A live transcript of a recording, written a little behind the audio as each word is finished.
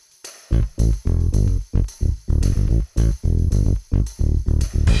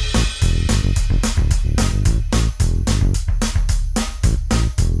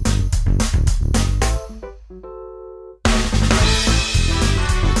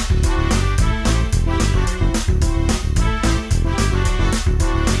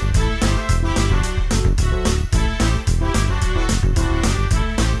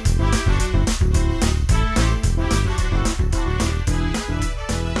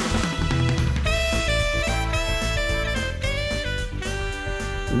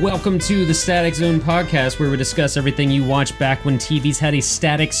Welcome to the Static Zone podcast, where we discuss everything you watched back when TVs had a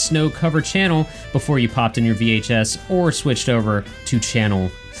static snow cover channel before you popped in your VHS or switched over to channel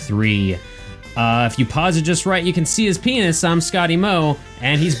 3. If you pause it just right, you can see his penis. I'm Scotty Moe,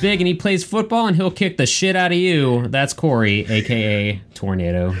 and he's big and he plays football and he'll kick the shit out of you. That's Corey, aka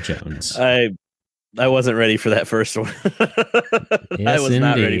Tornado Jones. I wasn't ready for that first one. Yes, I was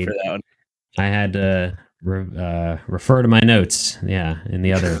not ready indeed. for that one. I had to refer to my notes. Yeah, in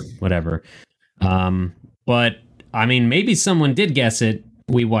the other whatever. But I mean, maybe someone did guess it.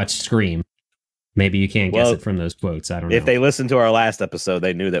 We watched Scream. Maybe you can't guess it from those quotes. I don't know. If they listened to our last episode,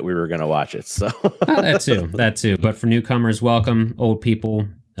 they knew that we were going to watch it. So that too. But for newcomers, welcome. Old people,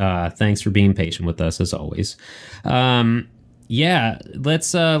 thanks for being patient with us as always. Yeah,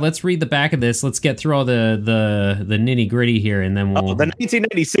 let's read the back of this. Let's get through all the nitty gritty here, and then we'll. The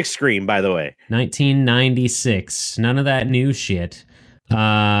 1996 Scream, by the way. 1996. None of that new shit.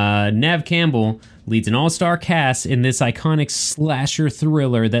 Nev Campbell leads an all-star cast in this iconic slasher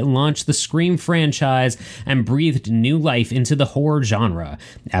thriller that launched the Scream franchise and breathed new life into the horror genre.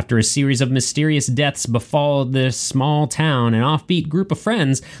 After a series of mysterious deaths befall this small town, an offbeat group of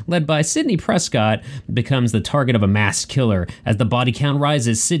friends, led by Sidney Prescott, becomes the target of a masked killer. As the body count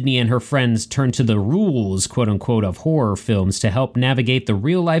rises, Sidney and her friends turn to the rules, quote-unquote, of horror films to help navigate the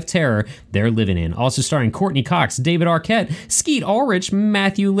real-life terror they're living in. Also starring Courtney Cox, David Arquette, Skeet Ulrich,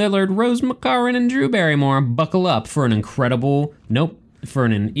 Matthew Lillard, Rose McGowan, and Drew Barrymore. Buckle up for an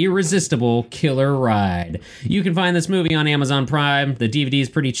irresistible killer ride. You can find this movie on Amazon Prime. The DVD is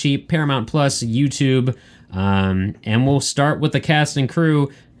pretty cheap. Paramount Plus, YouTube. And we'll start with the cast and crew.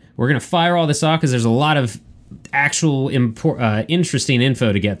 We're going to fire all this off because there's a lot of actual interesting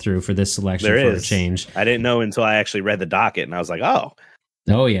info to get through for this selection for a change. I didn't know until I actually read the docket, and I was like,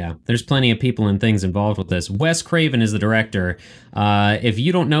 Oh, yeah. There's plenty of people and things involved with this. Wes Craven is the director. If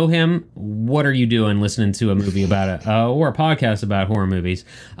you don't know him, what are you doing listening to a movie about it or a podcast about horror movies?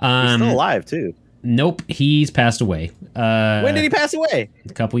 He's still alive, too. Nope. He's passed away. When did he pass away?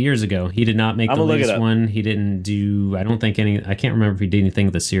 A couple years ago. He did not make the latest one. He didn't do, I don't think I can't remember if he did anything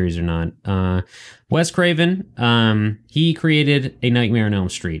with the series or not. Wes Craven, he created A Nightmare on Elm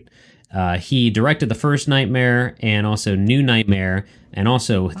Street. He directed the first Nightmare and also New Nightmare, and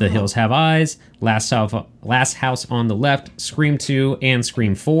also The Hills Have Eyes, Last House on the Left, Scream 2, and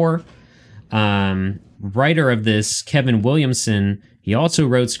Scream 4. Writer of this, Kevin Williamson, he also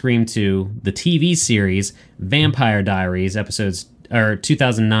wrote Scream 2, the TV series, Vampire Diaries, episodes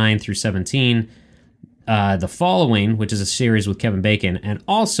 2009 through 17, The Following, which is a series with Kevin Bacon, and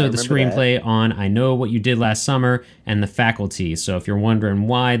also the screenplay on I Know What You Did Last Summer and The Faculty. So if you're wondering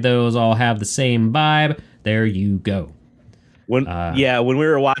why those all have the same vibe, there you go. When we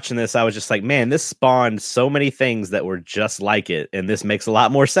were watching this, I was just like, man, this spawned so many things that were just like it, and this makes a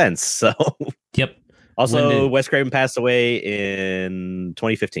lot more sense. So, yep. Also, Wes Craven passed away in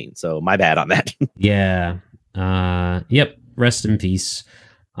 2015, so my bad on that. Yeah. Yep. Rest in peace.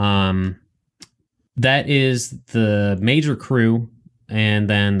 That is the major crew, and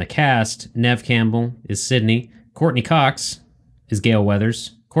then the cast. Nev Campbell is Sidney. Courtney Cox is Gale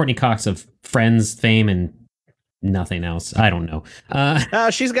Weathers. Courtney Cox of Friends fame and nothing else. I don't know.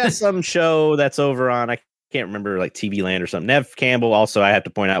 She's got some show that's over on, I can't remember, like TV Land or something. Nev Campbell, also, I have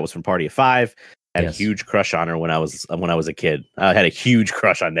to point out, was from Party of Five. Had a huge crush on her when I was a kid. I had a huge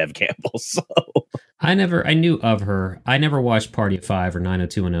crush on Nev Campbell. So I knew of her. I never watched Party of Five or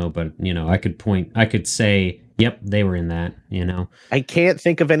 90210, but I could say, yep, they were in that. I can't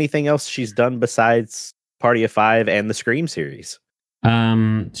think of anything else she's done besides Party of Five and the Scream series.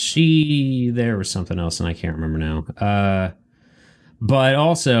 There was something else and I can't remember now. But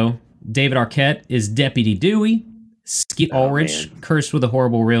also David Arquette is Deputy Dewey. Skeet Ulrich, cursed with a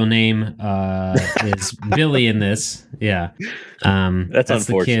horrible real name, is Billy in this. Yeah. That's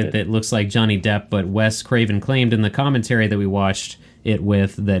the kid that looks like Johnny Depp, but Wes Craven claimed in the commentary that we watched it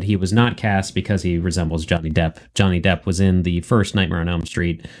with that he was not cast because he resembles Johnny Depp. Johnny Depp was in the first Nightmare on Elm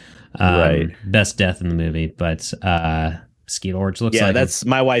Street. Best death in the movie, but Skeet Ulrich looks like... Yeah, that's...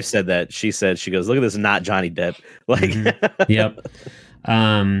 My wife said that. She goes, look at this, not Johnny Depp. Like... Yep.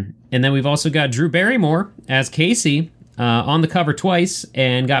 And then we've also got Drew Barrymore as Casey on the cover twice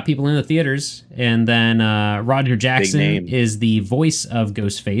and got people in the theaters. And then Roger Jackson is the voice of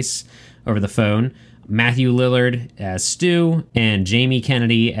Ghostface over the phone. Matthew Lillard as Stu and Jamie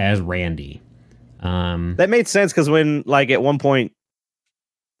Kennedy as Randy. That made sense because when, like, at one point,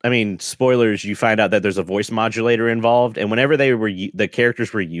 I mean, spoilers, you find out that there's a voice modulator involved, and whenever the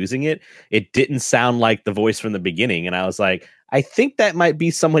characters were using it, it didn't sound like the voice from the beginning, and I was like, I think that might be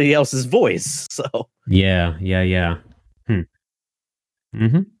somebody else's voice. So yeah.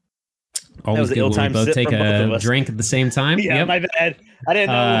 Mm-hmm. Always good when we both take a drink at the same time. Yeah, my bad. I didn't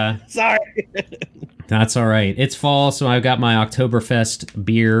know. Sorry. That's all right. It's fall, so I've got my Oktoberfest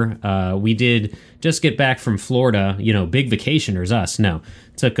beer. We did just get back from Florida. You know, big vacationers, us. No,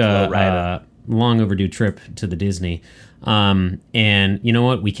 took a long overdue trip to the Disney. And you know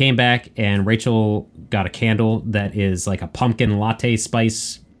what? We came back, and Rachel got a candle that is like a pumpkin latte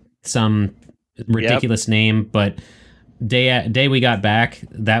spice, some ridiculous name, but day we got back,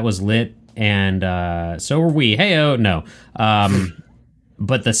 that was lit, and so were we. Hey-oh, no.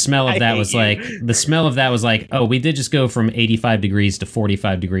 But the smell of that was like, oh, we did just go from 85 degrees to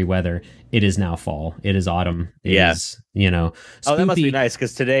 45 degree weather. It is now fall. It is autumn. It is, you know. Oh, that must be nice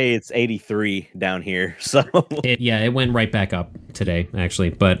because today it's 83 down here. So it went right back up today,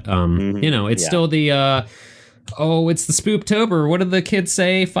 actually. But you know, it's still the it's the Spooptober. What did the kids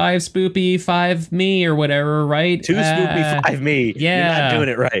say? 5 spoopy, 5 me, or whatever, right? 2 spoopy, 5 me. Yeah. You're not doing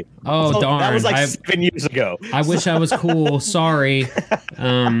it right. Oh, darn. That was like 7 years ago. I wish I was cool. Sorry.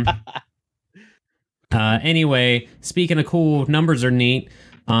 Anyway, speaking of cool, numbers are neat.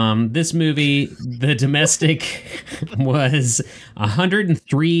 This movie, the domestic was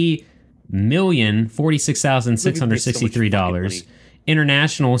 $103,046,663.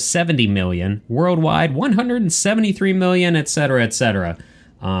 International, 70 million. Worldwide, 173 million, etc., etc.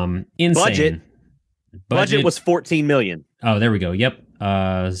 Insane. Budget was 14 million. Oh, there we go. Yep.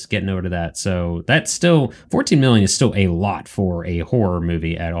 I was getting over to that. So that's still 14 million is still a lot for a horror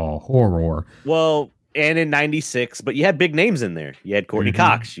movie at all. Horror. Well, and in 96, but you had big names in there. You had Courtney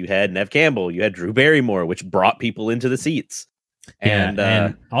Cox, you had Neve Campbell, you had Drew Barrymore, which brought people into the seats. And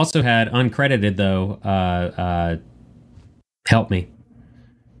also had uncredited though. Help me.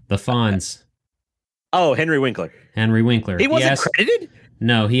 The Fonz. Oh, Henry Winkler. He wasn't credited?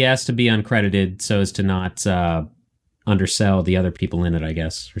 No, he asked to be uncredited so as to not undersell the other people in it, I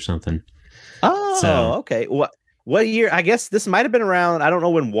guess, or something. Oh, okay. What year? I guess this might have been around. I don't know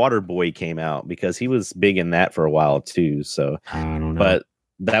when Waterboy came out because he was big in that for a while too. So I don't know. But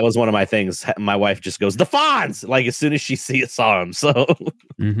that was one of my things. My wife just goes, "The Fonz!" Like as soon as she saw him. So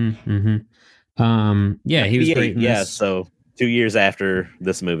he was great. Yeah, so 2 years after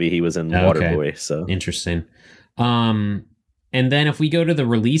this movie, he was in Waterboy. So interesting. And then if we go to the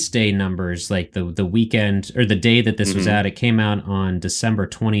release day numbers, like the weekend or the day that this was out, it came out on December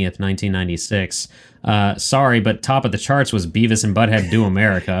 20th, 1996. Sorry, but top of the charts was Beavis and Butthead Do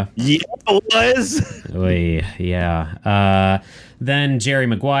America. Yeah, it was. Yeah. Then Jerry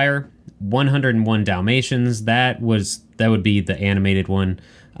Maguire, 101 Dalmatians. That would be the animated one.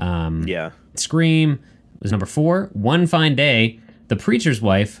 Scream was number 4. One Fine Day, The Preacher's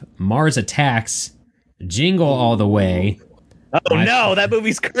Wife, Mars Attacks, Jingle All the Way. Oh no, that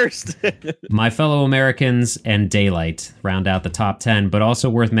movie's cursed. My Fellow Americans and Daylight round out the top 10, but also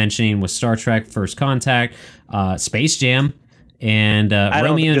worth mentioning was Star Trek First Contact, Space Jam, and I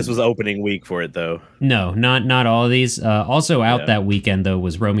don't think this was opening week for it though. No, not all of these. Also out that weekend though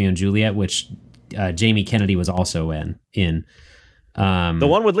was Romeo and Juliet, which Jamie Kennedy was also in. The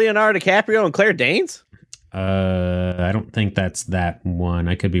one with Leonardo DiCaprio and Claire Danes? I don't think that's that one.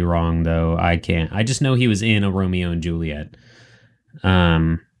 I could be wrong though. I just know he was in a Romeo and Juliet.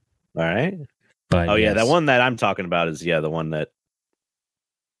 All right. But yeah, that one that I'm talking about is the one that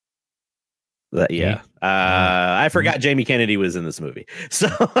I forgot Jamie Kennedy was in this movie. So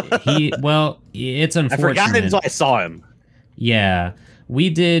it's unfortunate. I forgot it until I saw him. Yeah. We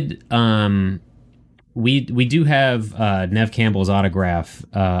did we do have Neve Campbell's autograph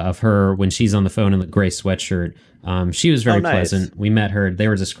of her when she's on the phone in the gray sweatshirt. She was very pleasant. We met her. There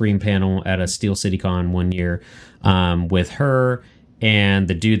was a Scream panel at a Steel City Con one year with her and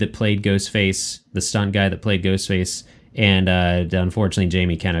the dude that played Ghostface, the stunt guy that played Ghostface, and unfortunately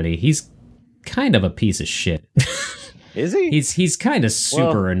Jamie Kennedy. He's kind of a piece of shit. Is he? He's kind of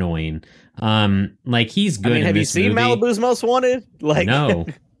super annoying. Like he's good. Have you seen Malibu's Most Wanted? Like no.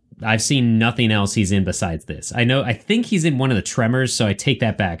 I've seen nothing else he's in besides this. I think he's in one of the Tremors, so I take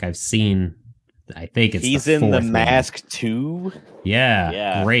that back. I think he's in The Mask 2.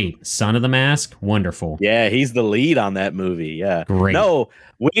 Yeah, great. Son of the Mask, wonderful. Yeah, he's the lead on that movie. Yeah, great. No,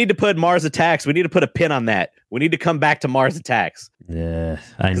 we need to put Mars Attacks. We need to put a pin on that. We need to come back to Mars Attacks. Yeah,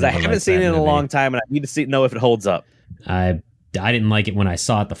 because I haven't seen it in a long time, and I need to know if it holds up. I didn't like it when I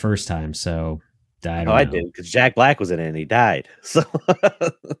saw it the first time, so I don't know. I did because Jack Black was in it and he died. So.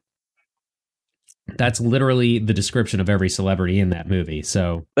 That's literally the description of every celebrity in that movie.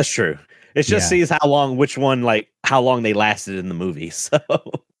 So that's true. It just sees how long they lasted in the movie. So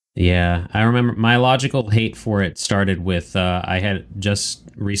Yeah, I remember my logical hate for it started with I had just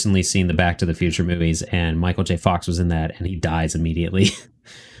recently seen the Back to the Future movies, and Michael J. Fox was in that, and he dies immediately.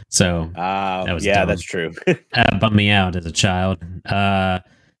 So that was yeah, dumb. that's true. Bummed me out as a child.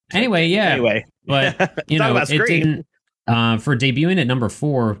 Anyway, yeah. Anyway, but you know, it didn't. For debuting at number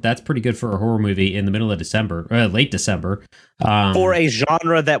 4, that's pretty good for a horror movie in the middle of December, late December, for a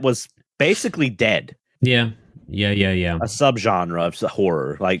genre that was basically dead. Yeah. A subgenre of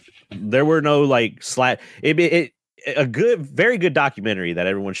horror. Like there were no like a very good documentary that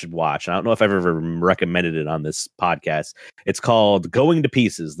everyone should watch. I don't know if I've ever recommended it on this podcast. It's called Going to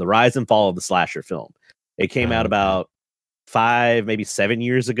Pieces: The Rise and Fall of the Slasher Film. It came out about 5, maybe 7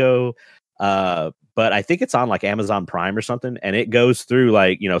 years ago. But I think it's on like Amazon Prime or something. And it goes through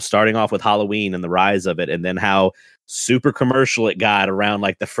like, you know, starting off with Halloween and the rise of it, and then how super commercial it got around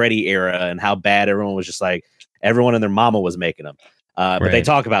like the Freddy era, and how bad everyone was just like, everyone and their mama was making them. But they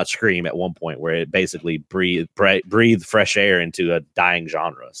talk about Scream at one point where it basically breathed fresh air into a dying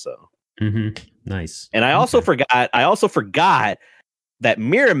genre. So nice. And I also forgot that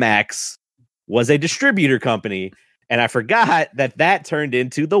Miramax was a distributor company, and I forgot that turned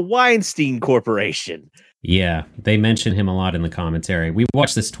into the Weinstein Corporation. Yeah, they mention him a lot in the commentary. We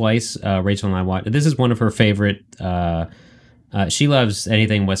watched this twice. Rachel and I watched. This is one of her favorite. She loves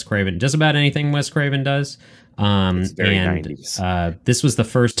anything Wes Craven, just about anything Wes Craven does. It's very 90s. This was the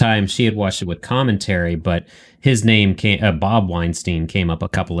first time she had watched it with commentary, but his name Bob Weinstein came up a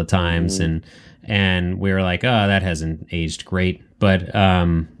couple of times, and we were like, oh, that hasn't aged great, but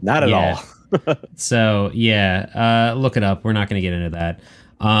not at all. So yeah, look it up. We're not going to get into that.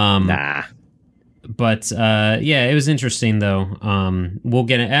 Nah. But yeah, it was interesting though. We'll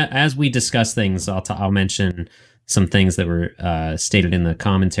get as we discuss things. I'll mention some things that were stated in the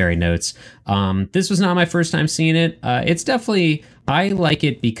commentary notes. This was not my first time seeing it. It's definitely, I like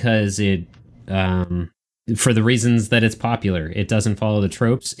it because it, for the reasons that it's popular. It doesn't follow the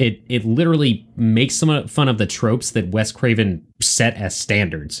tropes. It literally makes some fun of the tropes that Wes Craven set as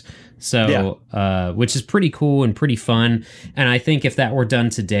standards. So, which is pretty cool and pretty fun. And I think if that were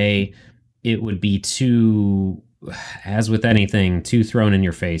done today, it would be too, as with anything, too much thrown in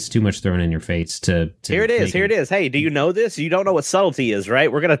your face to Here it is. Hey, do you know this? You don't know what subtlety is,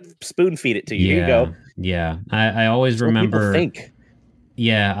 right? We're going to spoon feed it to you. Here you go. Yeah. I always remember. Think.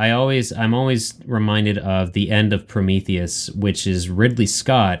 Yeah, I'm always reminded of the end of Prometheus, which is Ridley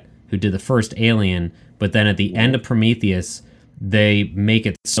Scott, who did the first Alien, but then at the end of Prometheus, they make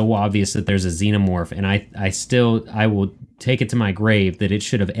it so obvious that there's a xenomorph, and I will take it to my grave that it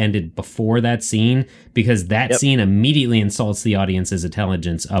should have ended before that scene, because that scene immediately insults the audience's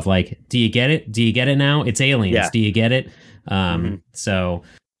intelligence of like, do you get it? Do you get it now? It's aliens. Yeah. Do you get it? So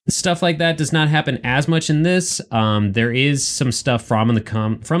stuff like that does not happen as much in this. There is some stuff from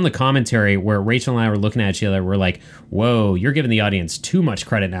the commentary where Rachel and I were looking at each other. We're like, whoa, you're giving the audience too much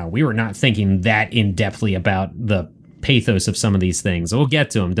credit now. We were not thinking that in-depthly about the pathos of some of these things. We'll get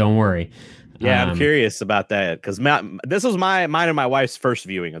to them. Don't worry. Yeah, I'm curious about that, because this was mine and my wife's first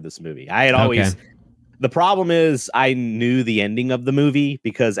viewing of this movie. I had always... Okay. The problem is I knew the ending of the movie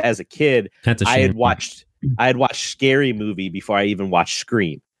because as a kid, I had watched Scary Movie before I even watched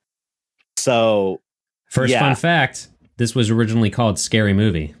Scream. So, first fun fact, this was originally called Scary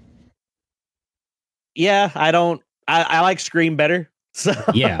Movie. Yeah, I like Scream better. So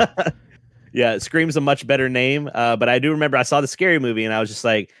yeah. Yeah, Scream's a much better name. But I do remember I saw the Scary Movie and I was just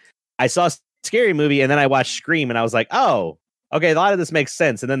like, I saw Scary Movie and then I watched Scream and I was like, oh, okay, a lot of this makes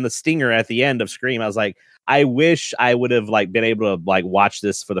sense. And then the stinger at the end of Scream, I was like, I wish I would have like been able to like watch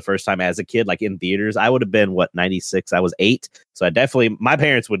this for the first time as a kid, like in theaters. I would have been 96. I was 8, so my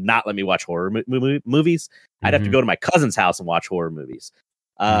parents would not let me watch horror movies. I'd have to go to my cousin's house and watch horror movies.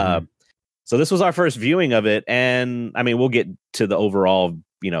 So this was our first viewing of it, and I mean, we'll get to the overall,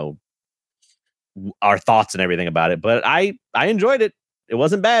 you know, our thoughts and everything about it. But I enjoyed it. It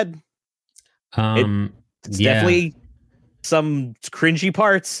wasn't bad. It's definitely some cringy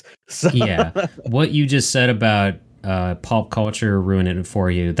parts. So. Yeah. What you just said about pulp culture ruining it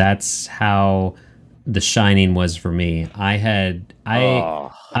for you, that's how The Shining was for me. The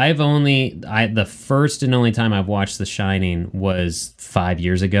first and only time I've watched The Shining was 5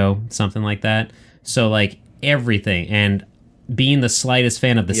 years ago, something like that. So like everything, and being the slightest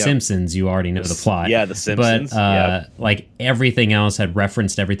fan of The Simpsons, you already know the plot. Yeah, The Simpsons. But like everything else had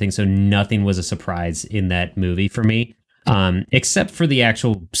referenced everything, so nothing was a surprise in that movie for me. Except for the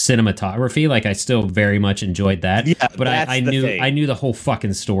actual cinematography. Like, I still very much enjoyed that. Yeah, but I knew the whole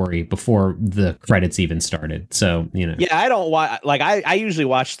fucking story before the credits even started. So, you know. Yeah, I don't watch, like, I usually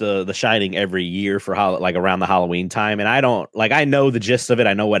watch the Shining every year for like around the Halloween time, and I don't, like, I know the gist of it,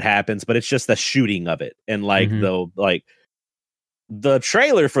 I know what happens, but it's just the shooting of it, and like the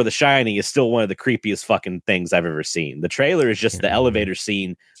trailer for The Shining is still one of the creepiest fucking things I've ever seen. The trailer is just the elevator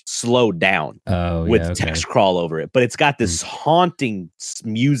scene slowed down with text crawl over it, but it's got this haunting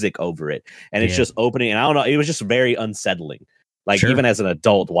music over it, and it's just opening, and I don't know, it was just very unsettling, like even as an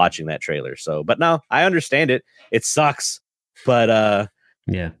adult watching that trailer. So, but no, I understand it. It sucks, but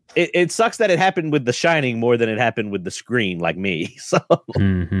it sucks that it happened with The Shining more than it happened with The Screen, like me. So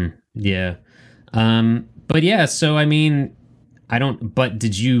but yeah, so I mean, but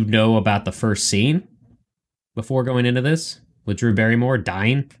did you know about the first scene before going into this with Drew Barrymore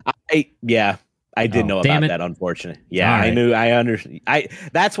dying? I did know about that, unfortunately. Yeah, right. I understand.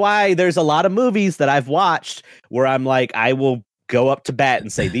 That's why there's a lot of movies that I've watched where I'm like, I will go up to bat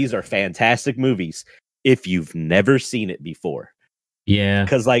and say, these are fantastic movies if you've never seen it before. Yeah.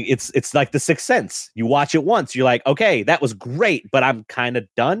 Because like it's like The Sixth Sense. You watch it once, you're like, okay, that was great, but I'm kind of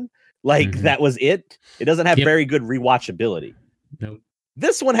done. Like that was it. It doesn't have very good rewatchability. Nope.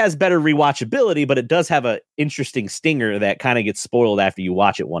 This one has better rewatchability, but it does have an interesting stinger that kind of gets spoiled after you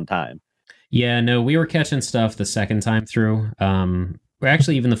watch it one time. Yeah, no, we were catching stuff the second time through. Or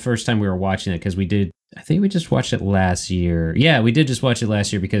actually, even the first time we were watching it, because I think we just watched it last year. Yeah, we did just watch it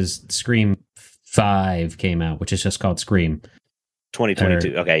last year because Scream 5 came out, which is just called Scream.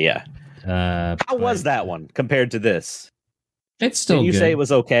 2022. Okay, yeah. How was that one compared to this? It's still good. Did you say it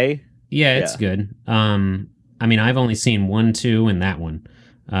was okay? Yeah, it's good. I mean, I've only seen 1, 2, and that one.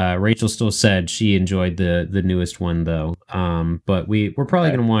 Rachel still said she enjoyed the newest one, though. But we're probably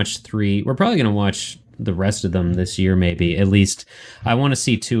going to watch 3. We're probably going to watch the rest of them this year, maybe. At least I want to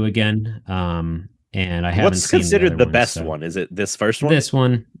see 2 again. And I haven't What's seen considered the best one? Is it this first one? This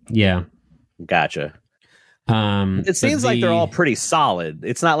one, yeah. Gotcha. It seems like they're all pretty solid.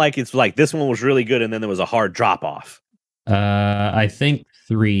 It's not like it's like this one was really good and then there was a hard drop off. I think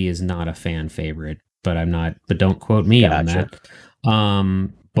 3 is not a fan favorite, but don't quote me on that.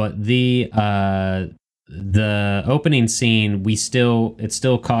 But the opening scene, it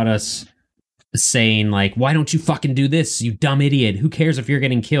still caught us saying like, why don't you fucking do this, you dumb idiot? Who cares if you're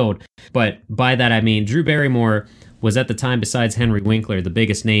getting killed? But by that I mean Drew Barrymore was at the time, besides Henry Winkler, the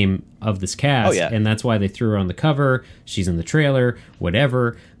biggest name of this cast, and that's why they threw her on the cover. She's in the trailer,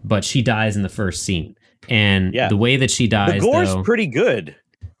 whatever, but she dies in the first scene. And the way that she dies, the gore's pretty good.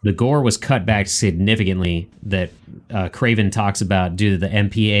 The gore was cut back significantly that Craven talks about due to the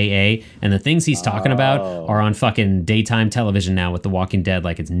MPAA, and the things he's talking about are on fucking daytime television now with The Walking Dead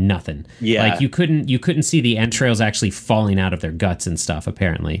like it's nothing. Yeah. Like you couldn't see the entrails actually falling out of their guts and stuff,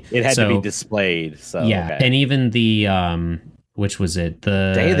 apparently. It had to be displayed. So yeah, and even the which was it?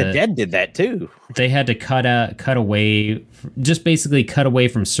 The Day of the Dead did that too. They had to cut away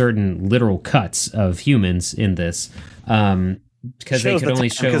from certain literal cuts of humans in this. Because they could only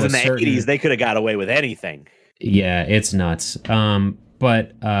show because in the 80s they could have got away with anything. Yeah, it's nuts.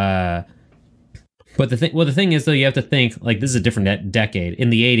 But the thing is though, you have to think like this is a different decade. In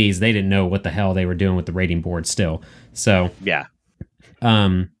the 80s, they didn't know what the hell they were doing with the rating board still. So yeah.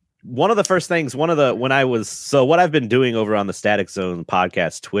 One of the first things, what I've been doing over on the Static Zone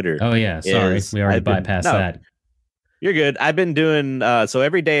podcast Twitter. Oh yeah, sorry, we already bypassed that. You're good. I've been doing so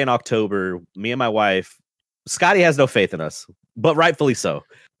every day in October. Me and my wife, Scotty has no faith in us, but rightfully so,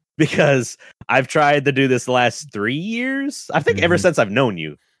 because I've tried to do this the last 3 years. I think ever since I've known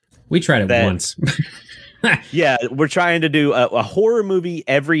you. We tried it once. Yeah, we're trying to do a horror movie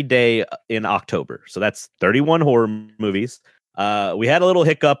every day in October. So that's 31 horror movies. We had a little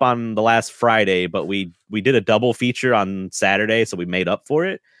hiccup on the last Friday, but we did a double feature on Saturday, so we made up for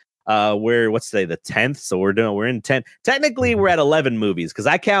it. What's today, the 10th? So we're in 10. Technically, we're at 11 movies because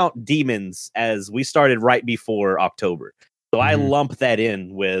I count Demons as we started right before October. So I lump that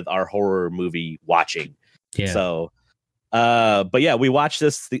in with our horror movie watching. Yeah. So, but yeah, we watched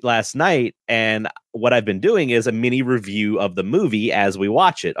this last night, and what I've been doing is a mini review of the movie as we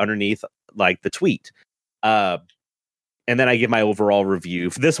watch it underneath like the tweet. And then I give my overall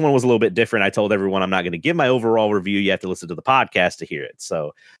review. This one was a little bit different. I told everyone I'm not going to give my overall review. You have to listen to the podcast to hear it.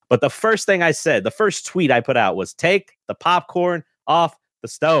 So, but the first thing I said, the first tweet I put out was take the popcorn off the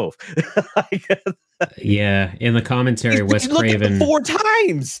stove. Yeah. In the commentary, Wes Craven 4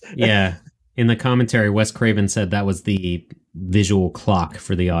 times. Yeah. In the commentary, Wes Craven said that was the visual clock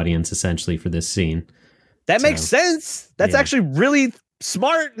for the audience, essentially, for this scene. That makes sense. That's actually really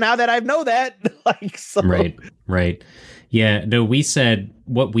smart now that I know that. Like, so. Right. Yeah, no, we said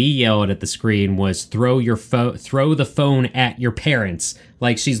what we yelled at the screen was throw the phone at your parents.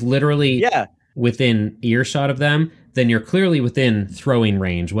 Like, she's literally within earshot of them, then you're clearly within throwing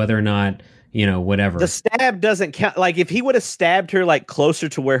range, whether or not, whatever. The stab doesn't count. Like, if he would have stabbed her like closer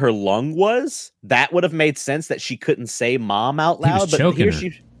to where her lung was, that would have made sense that she couldn't say mom out loud. He was choking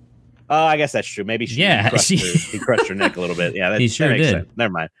her. I guess that's true. Maybe he crushed her neck a little bit. Yeah, that makes sense.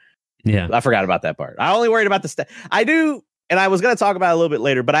 Never mind. Yeah, I forgot about that part. I only worried about the stab. I do, and I was going to talk about it a little bit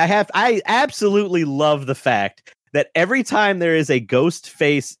later, but I absolutely love the fact that every time there is a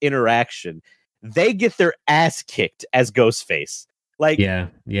Ghostface interaction, they get their ass kicked as Ghostface. Like,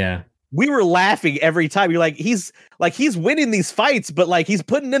 yeah. We were laughing every time. You're like, he's winning these fights, but like he's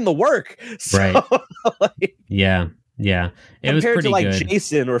putting in the work. So, right. Like, yeah. It was pretty to like good.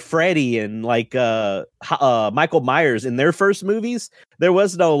 Jason or Freddy and like Michael Myers in their first movies, there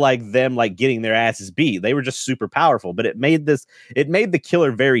was no like them like getting their asses beat. They were just super powerful, but it made the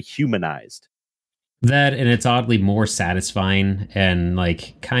killer very humanized. That, and it's oddly more satisfying and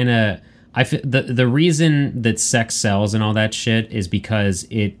like kind of. The reason that sex sells and all that shit is because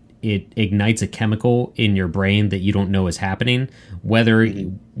it ignites a chemical in your brain that you don't know is happening, whether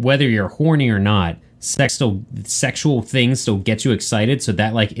you're horny or not. Sexual things still get you excited, so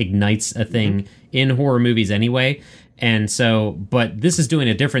that like ignites a thing in horror movies anyway. And so, but this is doing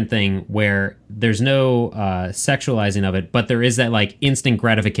a different thing where there's no sexualizing of it, but there is that like instant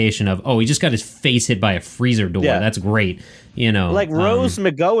gratification of, oh, he just got his face hit by a freezer door. Yeah. That's great. Like Rose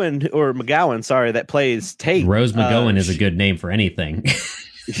McGowan, sorry, that plays Tate. Rose McGowan is a good name for anything.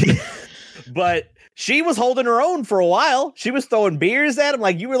 But she was holding her own for a while. She was throwing beers at him.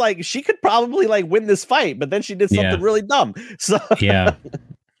 Like, you were like, she could probably like win this fight, but then she did something really dumb. So yeah,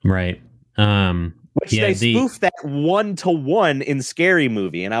 right. Which they spoofed that 1-to-1 in Scary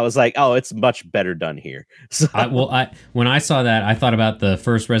Movie, and I was like, oh, it's much better done here. So when I saw that, I thought about the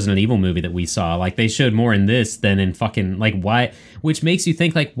first Resident Evil movie that we saw. Like, they showed more in this than in fucking like why, which makes you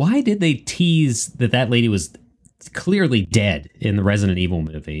think like, why did they tease that lady was clearly dead in the Resident Evil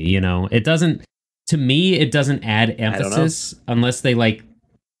movie? It doesn't. To me, it doesn't add emphasis unless they like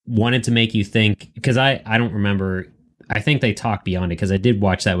wanted to make you think. Because I don't remember. I think they talked beyond it because I did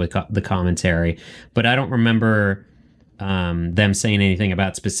watch that with the commentary, but I don't remember them saying anything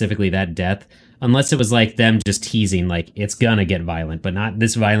about specifically that death, unless it was like them just teasing, like it's gonna get violent, but not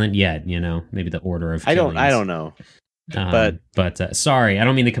this violent yet. Maybe the order of killings. I don't know. But sorry, I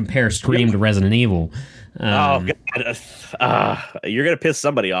don't mean to compare Scream to Resident Evil. God. You're gonna piss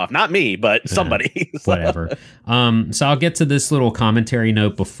somebody off, not me, but somebody. Whatever. So I'll get to this little commentary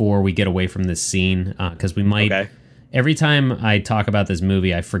note before we get away from this scene, because we might. Okay. Every time I talk about this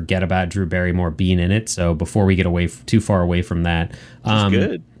movie, I forget about Drew Barrymore being in it. So before we get too far away from that,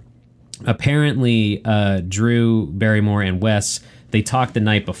 good. Apparently, Drew Barrymore and Wes, they talked the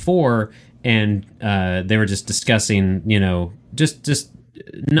night before, and they were just discussing, just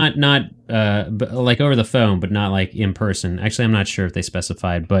not like over the phone, but not like in person. Actually, I'm not sure if they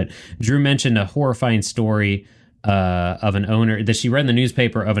specified, but Drew mentioned a horrifying story of an owner that she read in the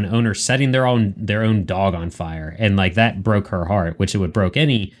newspaper of an owner setting their own dog on fire, and like that broke her heart, which it would break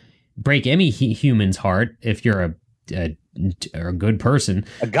any human's heart if you're a good person,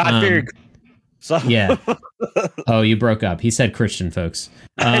 a God-fearing. Yeah. Oh, you broke up. He said Christian, folks.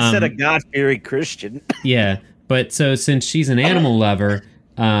 I said a God-fearing Christian. Yeah, but so since she's an animal lover,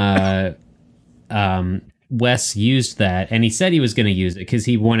 Wes used that, and he said he was going to use it because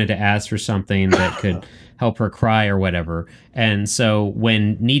he wanted to ask for something that could help her cry or whatever. And so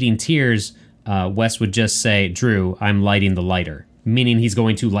when needing tears, Wes would just say, Drew, I'm lighting the lighter, meaning he's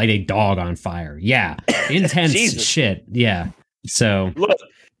going to light a dog on fire. Yeah. Intense shit. Yeah. So look,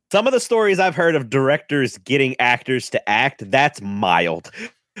 some of the stories I've heard of directors getting actors to act, that's mild.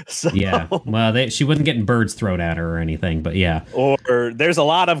 So, yeah, well, she wasn't getting birds thrown at her or anything, but yeah. Or there's a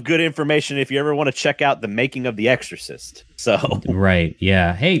lot of good information if you ever want to check out the making of The Exorcist. So right,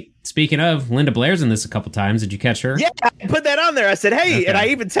 yeah. Hey, speaking of, Linda Blair's in this a couple times. Did you catch her? Yeah, I put that on there. I said, hey, and I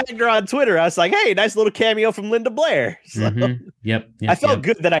even tagged her on Twitter. I was like, hey, nice little cameo from Linda Blair. So, Yep. I felt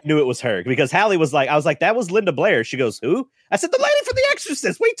good that I knew it was her because Hallie was like, I was like, that was Linda Blair. She goes, who? I said, the lady from The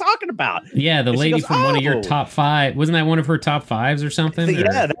Exorcist. What are you talking about? Yeah, the lady from one of your top 5. Wasn't that one of her top 5s or something?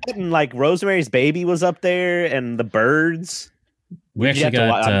 Yeah, that and like Rosemary's Baby was up there, and The Birds. We actually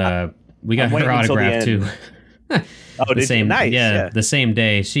got we got her autograph too. Oh, the same night. Yeah, the same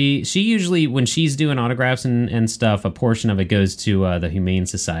day. She usually, when she's doing autographs and stuff, a portion of it goes to the Humane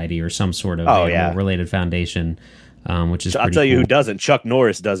Society or some sort of related foundation, which is. I'll tell you who doesn't. Chuck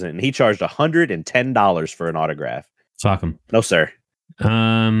Norris doesn't, and he charged $110 for an autograph. Fuck him. No, sir.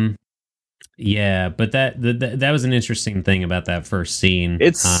 Yeah, but that was an interesting thing about that first scene.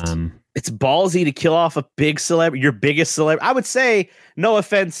 It's ballsy to kill off a big celebrity, your biggest celebrity. I would say, no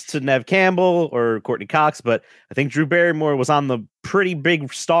offense to Neve Campbell or Courtney Cox, but I think Drew Barrymore was on the pretty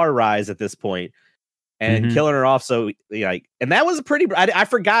big star rise at this point, and killing her off. So like, and that was a pretty. I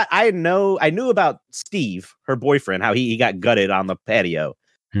forgot. I knew about Steve, her boyfriend, how he got gutted on the patio,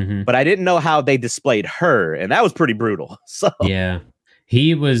 but I didn't know how they displayed her, and that was pretty brutal. So yeah,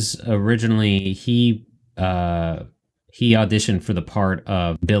 he was originally he auditioned for the part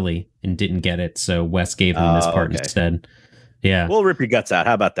of Billy and didn't get it, so Wes gave him this part instead. Yeah. We'll rip your guts out.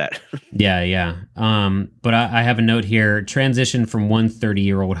 How about that? Yeah. But I have a note here. Transition from one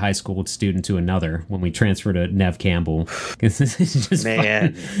 30-year-old high school student to another when we transfer to Neve Campbell. It's just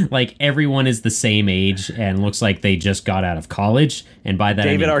man. Like, everyone is the same age and looks like they just got out of college. And by that,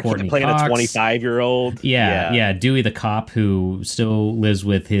 David I mean Arquette Courtney playing Cox. a 25-year-old. Yeah. Dewey the cop who still lives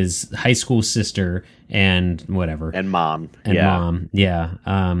with his high school sister and whatever. And mom. Yeah.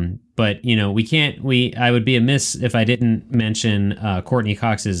 But, you know, I would be amiss if I didn't mention Courtney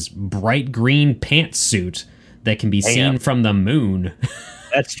Cox's bright green pantsuit that can be seen from the moon.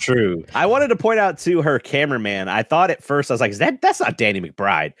 That's true. I wanted to point out to her cameraman. I thought at first, I was like, that's not Danny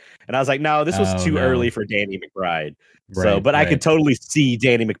McBride. And I was like, no, this was too early for Danny McBride. I could totally see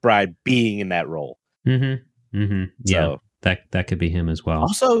Danny McBride being in that role. Yeah, that could be him as well.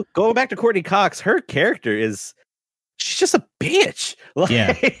 Also, going back to Courtney Cox, her character she's just a bitch.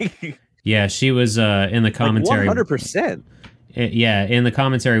 Yeah, she was in the commentary. 100%. Yeah, in the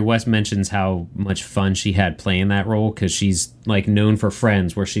commentary, Wes mentions how much fun she had playing that role because she's like known for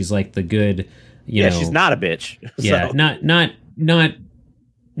Friends, where she's like the good, you know. She's not a bitch. Yeah, so. not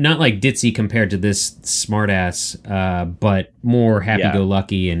like ditzy compared to this smartass, but more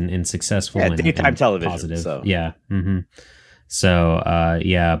happy-go-lucky and successful. Yeah, daytime and television. Positive. So. Yeah. So,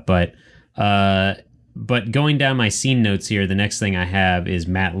 but going down my scene notes here, the next thing I have is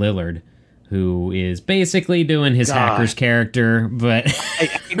Matt Lillard, who is basically doing his Hackers character, but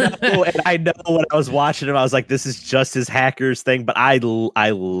I know when I was watching him, I was like, this is just his Hackers thing, but I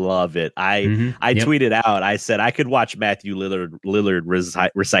love it. I tweeted out, I said I could watch Matthew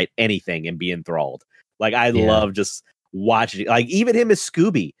Lillard recite anything and be enthralled. Like, I love just watching, like, even him as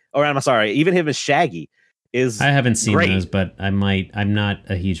Scooby, or I'm sorry, even him as Shaggy. I haven't seen great. those, but I might. I'm not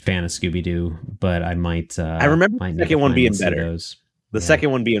a huge fan of Scooby-Doo, but I might. I remember the second one being better. The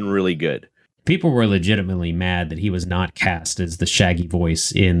second one being really good. People were legitimately mad that he was not cast as the Shaggy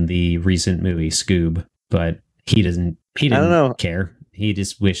voice in the recent movie Scoob, but he didn't care. He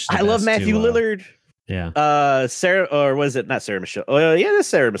just wished. I love Matthew Lillard. Yeah. Sarah, or was it not Sarah Michelle? Oh, yeah, that's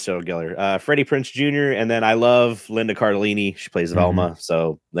Sarah Michelle Gellar. Freddie Prinze Jr. And then I love Linda Cardellini. She plays Velma.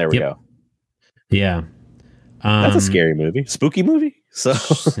 So there we go. Yeah. That's a scary movie, spooky movie. So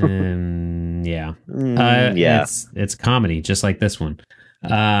it's comedy, just like this one.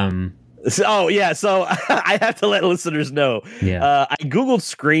 So I have to let listeners know. I googled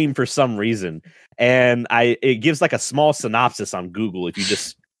Scream for some reason, and it gives like a small synopsis on Google if you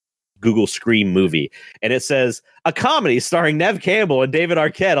just Google Scream movie, and it says a comedy starring Neve Campbell and David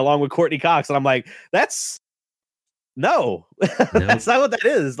Arquette along with Courtney Cox, and I'm like, that's not what that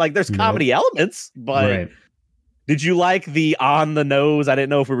is. Like, there's comedy elements, but. Right. Did you like the on the nose? I didn't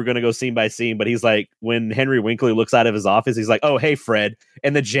know if we were going to go scene by scene, but he's like, when Henry Winkler looks out of his office, he's like, oh, hey, Fred.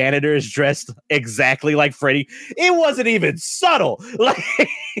 And the janitor is dressed exactly like Freddy. It wasn't even subtle. Like,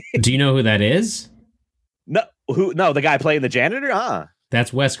 do you know who that is? No, the guy playing the janitor?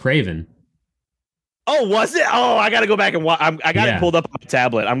 That's Wes Craven. Oh, was it? Oh, I got to go back and watch. I got it pulled up on my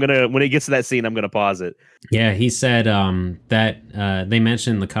tablet. When it gets to that scene, I'm going to pause it. Yeah, he said that they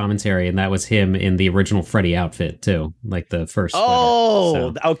mentioned the commentary, and that was him in the original Freddy outfit, too. Like the first.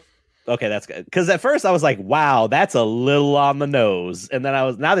 Oh, okay, that's good. Because at first I was like, wow, that's a little on the nose. And then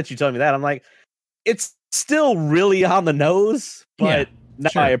now that you told me that, I'm like, it's still really on the nose, but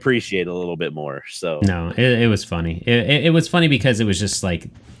I appreciate it a little bit more. So no, it was funny. It was funny because it was just like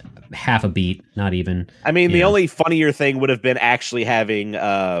half a beat, not even. I mean, the only funnier thing would have been actually having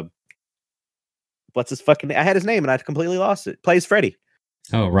what's his fucking name? I had his name and I completely lost it. Plays Freddy.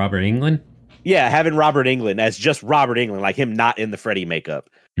 Oh, Robert Englund? Yeah, having Robert Englund as just Robert Englund, like him not in the Freddy makeup.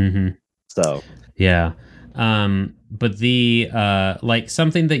 So yeah. But the like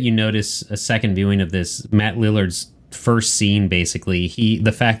something that you notice a second viewing of this, Matt Lillard's first scene, basically,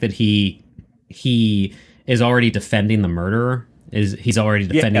 the fact that he is already defending the murderer. He's already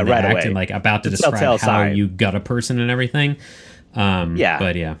defending the act and like about to describe how you gut a person and everything.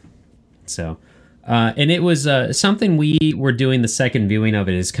 So And it was something we were doing the second viewing of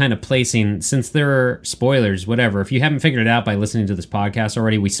it is kind of placing, since there are spoilers, whatever. If you haven't figured it out by listening to this podcast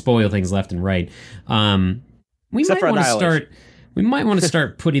already, we spoil things left and right. We might want to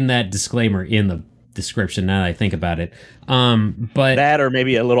start putting that disclaimer in the description now that I think about it. But that, or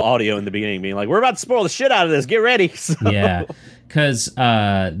maybe a little audio in the beginning being like, we're about to spoil the shit out of this, get ready. So. Yeah, because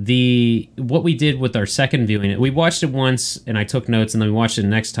what we did with our second viewing, we watched it once and I took notes, and then we watched it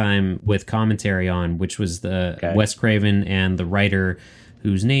next time with commentary on, which was the Wes Craven and the writer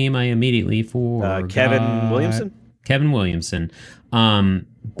whose name I immediately forgot. Kevin Williamson.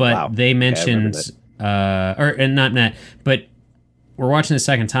 But they mentioned not that, but we're watching the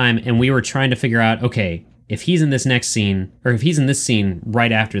second time and we were trying to figure out, okay, if he's in this next scene, or if he's in this scene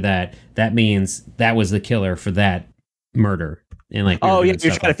right after that, that means that was the killer for that murder. And like, you're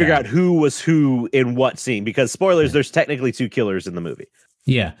trying to figure out who was who in what scene, because spoilers, there's technically 2 killers in the movie.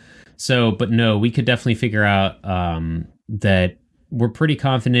 Yeah. So, but no, we could definitely figure out that we're pretty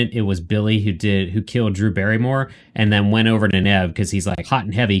confident it was Billy who killed Drew Barrymore and then went over to Nev because he's like hot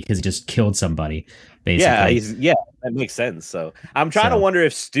and heavy because he just killed somebody. Basically. Yeah, that makes sense. So I'm trying to wonder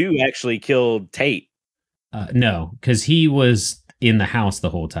if Stu actually killed Tate. No, because he was in the house the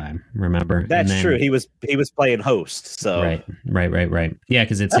whole time. Remember? That's true. He was playing host. So right. Yeah,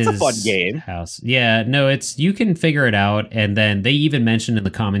 because it's his a fun game. House. Yeah, no, you can figure it out. And then they even mentioned in the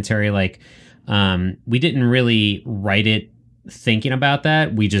commentary, like, we didn't really write it thinking about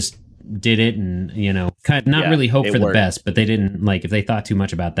that. We just did it, and kind of not really hope for the best, but they didn't, like, if they thought too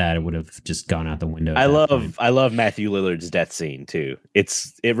much about that, it would have just gone out the window. I love Matthew Lillard's death scene too.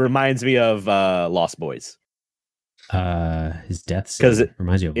 It reminds me of Lost Boys. His death scene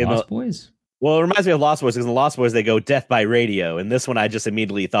reminds you of Lost Boys? Well, it reminds me of Lost Boys because in Lost Boys they go death by radio, and this one I just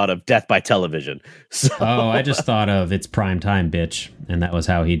immediately thought of death by television. So. Oh, I just thought of it's prime time, bitch, and that was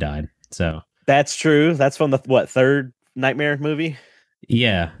how he died. So that's true. That's from the third Nightmare movie.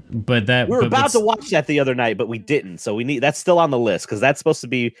 Yeah, but we were about to watch that the other night, but we didn't. So that's still on the list because that's supposed to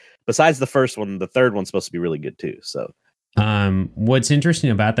be, besides the first one, the third one's supposed to be really good too. So, what's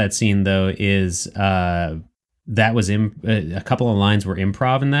interesting about that scene though is that was a couple of lines were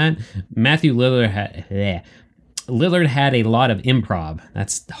improv in that. Matthew Lillard had a lot of improv.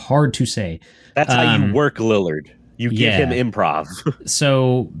 That's hard to say. That's how you work Lillard. You give him improv.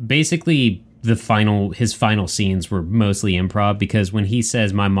 So basically, his final scenes were mostly improv because when he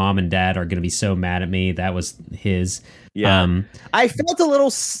says my mom and dad are going to be so mad at me, that was his. Yeah. I felt a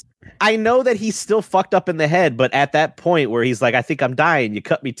little. I know that he's still fucked up in the head, but at that point where he's like, I think I'm dying, you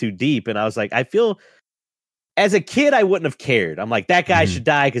cut me too deep. And I was like, I feel as a kid, I wouldn't have cared. I'm like, that guy should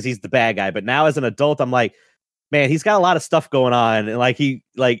die because he's the bad guy. But now as an adult, I'm like, man, he's got a lot of stuff going on. And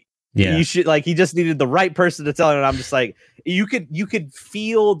you should, he just needed the right person to tell him. And I'm just like, you could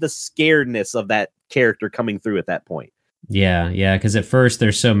feel the scaredness of that character coming through at that point. Yeah, because at first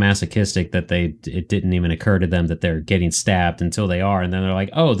they're so masochistic that it didn't even occur to them that they're getting stabbed until they are, and then they're like,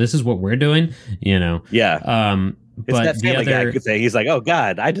 "Oh, this is what we're doing," Yeah. But that Family Guy thing. He's like, "Oh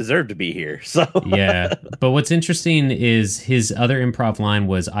God, I deserve to be here." So yeah. But what's interesting is his other improv line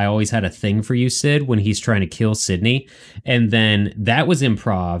was, "I always had a thing for you, Sid," when he's trying to kill Sydney, and then that was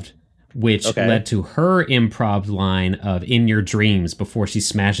improv, which led to her improv line of "in your dreams" before she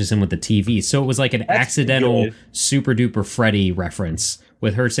smashes him with the TV. So it was like an accidental Super Duper Freddy reference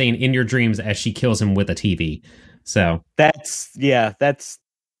with her saying "in your dreams" as she kills him with a TV. So that's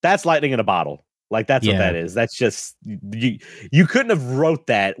lightning in a bottle. Like that's what that is. That's just you couldn't have wrote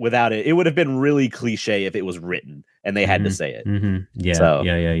that without it. It would have been really cliche if it was written and they had to say it. Mm-hmm.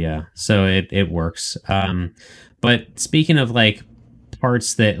 Yeah. So it works. But speaking of like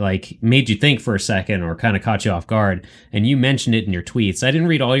parts that like made you think for a second or kind of caught you off guard, and you mentioned it in your tweets. I didn't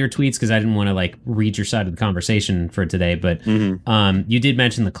read all your tweets because I didn't want to like read your side of the conversation for today, but you did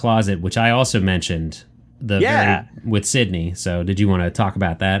mention the closet, which I also mentioned with Sydney. So did you want to talk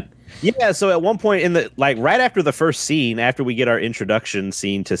about that? Yeah, so at one point in the right after the first scene, after we get our introduction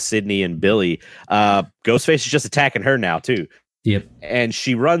scene to Sydney and Billy, Ghostface is just attacking her now too. Yep. And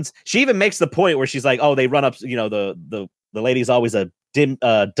she even makes the point where she's like, "Oh, they run up, the lady's always a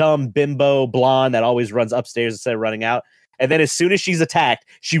dumb bimbo blonde that always runs upstairs instead of running out." And then as soon as she's attacked,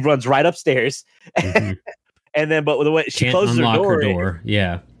 she runs right upstairs. Mm-hmm. And then but the way she closes her door.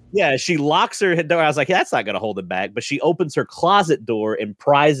 Yeah, she locks her door. I was like, that's not going to hold it back. But she opens her closet door and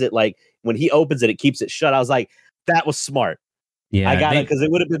pries it. Like when he opens it, it keeps it shut. I was like, that was smart. Yeah, I got it because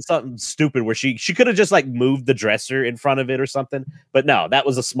it would have been something stupid where she could have just like moved the dresser in front of it or something. But no, that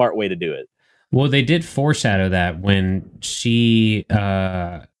was a smart way to do it. Well, they did foreshadow that when she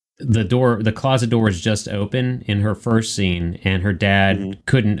the closet door was just open in her first scene, and her dad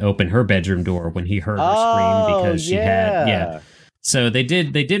couldn't open her bedroom door when he heard her scream because she had So they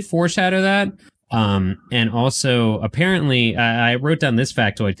did foreshadow that. And also apparently I wrote down this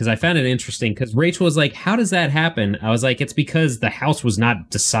factoid because I found it interesting because Rachel was like, how does that happen? I was like, it's because the house was not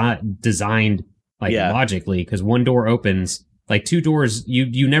designed like logically, because one door opens, like two doors,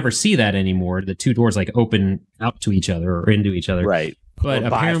 you never see that anymore. The two doors like open out to each other or into each other. Right. But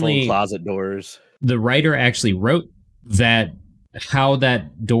apparently closet doors. The writer actually wrote that how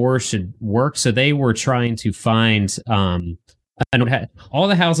that door should work. So they were trying to find all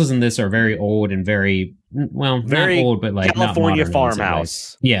the houses in this are very old and very not old, but like California not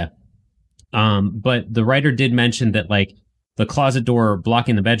farmhouse. Yeah. But the writer did mention that like the closet door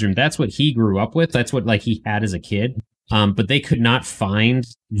blocking the bedroom, that's what he grew up with. That's what like he had as a kid. But they could not find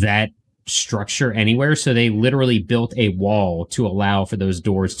that structure anywhere, so they literally built a wall to allow for those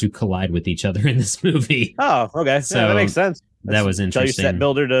doors to collide with each other in this movie. Oh, okay. So that makes sense. That was interesting. Tell your set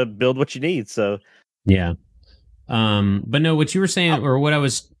builder to build what you need. So yeah. But no, what you were saying, or what I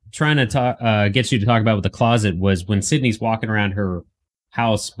was trying to get you to talk about with the closet, was when Sydney's walking around her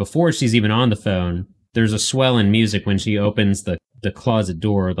house before she's even on the phone, there's a swell in music when she opens the closet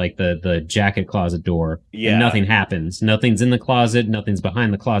door, like the jacket closet door. Yeah. And nothing happens. Nothing's in the closet. Nothing's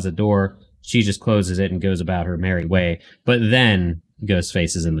behind the closet door. She just closes it and goes about her merry way. But then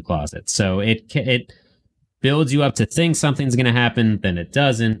Ghostface is in the closet. So it builds you up to think something's going to happen, then it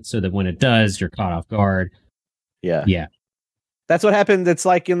doesn't. So that when it does, you're caught off guard. Yeah. Yeah. That's what happened. It's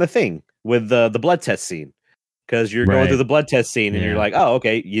like in The Thing with the blood test scene. Because you're going through the blood test scene and you're like, oh,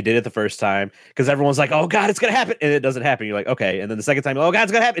 okay, you did it the first time. Because everyone's like, oh, God, it's going to happen. And it doesn't happen. You're like, okay. And then the second time, oh, God,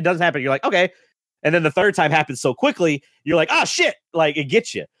 it's going to happen. It doesn't happen. You're like, okay. And then the third time happens so quickly, you're like, oh, shit. Like, it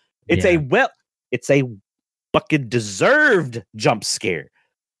gets you. It's a fucking deserved jump scare.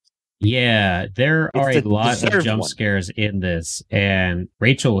 Yeah, there are a lot of jump scares in this. And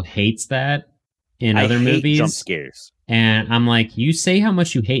Rachel hates that in other movies. Jump scares. And I'm like, you say how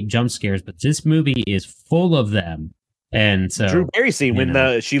much you hate jump scares, but this movie is full of them. And so Drew Barry scene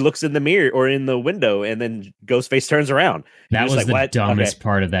when she looks in the mirror or in the window and then Ghostface turns around. That was like, the dumbest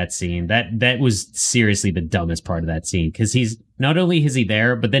part of that scene. That was seriously the dumbest part of that scene. Because he's not only is he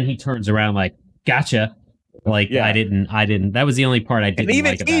there, but then he turns around like, gotcha. Like I didn't. That was the only part I didn't. And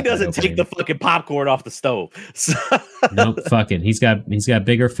even like he doesn't take the fucking popcorn off the stove. So nope, fucking. He's got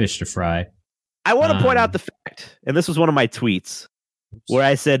bigger fish to fry. I want to point out the fact, and this was one of my tweets, where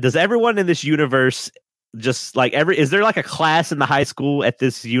I said, does everyone in this universe just like is there like a class in the high school at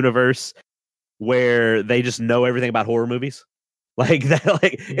this universe where they just know everything about horror movies? Like that,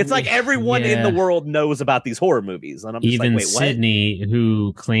 like it's like everyone in the world knows about these horror movies. And I'm just even like, wait, what? Sydney,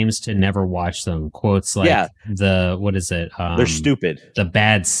 who claims to never watch them, quotes like what is it? They're stupid. The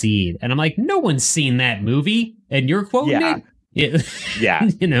Bad Seed. And I'm like, no one's seen that movie. And you're quoting it? Yeah.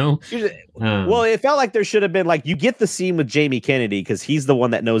 You know, well, it felt like there should have been like, you get the scene with Jamie Kennedy because he's the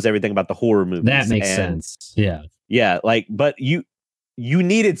one that knows everything about the horror movies. That makes sense. Yeah. Like, but you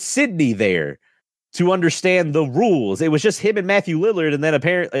needed Sydney there to understand the rules. It was just him and Matthew Lillard, and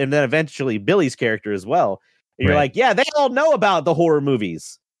then eventually Billy's character as well. And you're like, yeah, they all know about the horror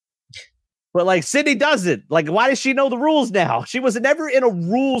movies. But like Sydney doesn't. Like, why does she know the rules now? She was never in a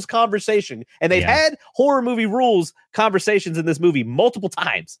rules conversation. And they've had horror movie rules conversations in this movie multiple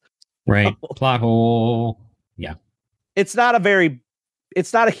times. Right. Plot hole. Yeah. It's not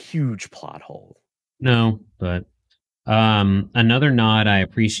a huge plot hole. No, but another nod I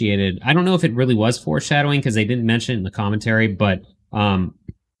appreciated. I don't know if it really was foreshadowing because they didn't mention it in the commentary, but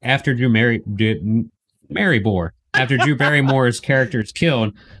after Drew Barrymore's character is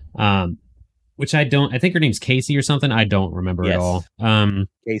killed, which I think her name's Casey or something. I don't remember at all.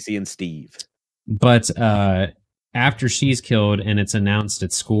 Casey and Steve. But after she's killed and it's announced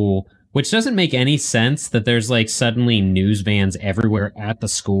at school, which doesn't make any sense that there's like suddenly news vans everywhere at the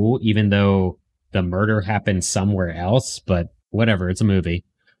school, even though the murder happened somewhere else. But whatever, it's a movie.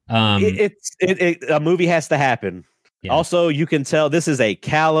 A movie has to happen. Yeah. Also, you can tell this is a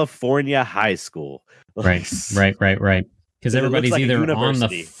California high school. Right. Because everybody's either on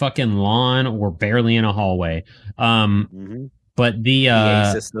the fucking lawn or barely in a hallway. But the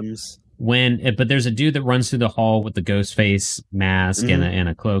PA systems. But there's a dude that runs through the hall with the ghost face mask and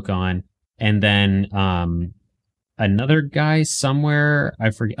a cloak on, and then another guy somewhere,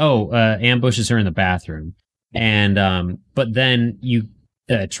 I forget. Ambushes her in the bathroom, and but then you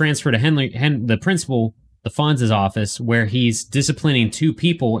transfer to the principal, the Fonz's office, where he's disciplining two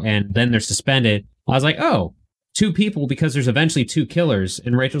people, and then they're suspended. I was like, oh. two people because there's eventually two killers.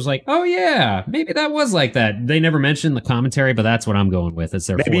 And Rachel's like, oh yeah, maybe that was like that. They never mentioned the commentary, but that's what I'm going with. It's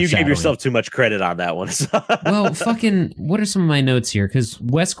their maybe you gave yourself too much credit on that one. Well, fucking, what are some of my notes here? Because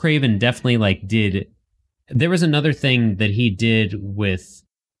Wes Craven definitely like did. There was another thing that he did with,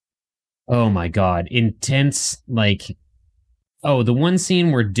 oh my god, intense, like, oh, the one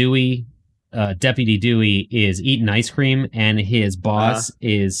scene where Dewey, Deputy Dewey, is eating ice cream and his boss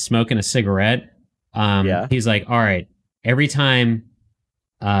is smoking a cigarette. He's like, all right, every time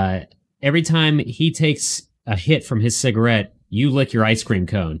he takes a hit from his cigarette, you lick your ice cream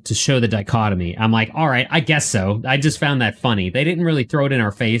cone to show the dichotomy. I'm like, all right, I guess so. I just found that funny. They didn't really throw it in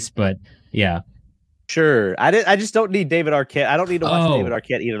our face, but yeah. Sure. I just don't need David Arquette. I don't need to watch David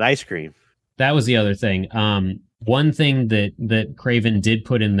Arquette eat an ice cream. That was the other thing. One thing that Craven did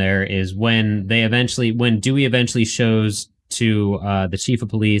put in there is when Dewey eventually shows to the chief of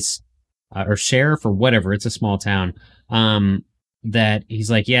police or sheriff or whatever, it's a small town, that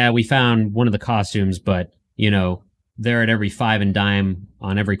he's like, yeah, we found one of the costumes, but they're at every five and dime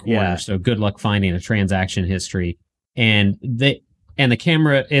on every corner. So good luck finding a transaction history. And the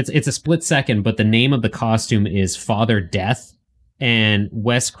camera, it's a split second, but the name of the costume is Father Death. And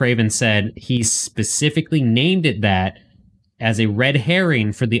Wes Craven said he specifically named it that as a red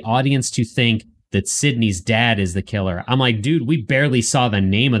herring for the audience to think that Sidney's dad is the killer. I'm like, dude, we barely saw the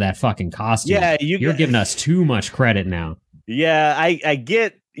name of that fucking costume. Yeah, you're giving us too much credit now. Yeah, I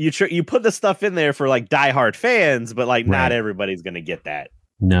get you put the stuff in there for like diehard fans, but like not everybody's gonna get that.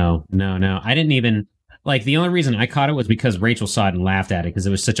 No. I didn't even like. The only reason I caught it was because Rachel saw it and laughed at it because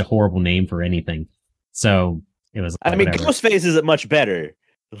it was such a horrible name for anything. So it was. Like, whatever. Ghostface isn't much better.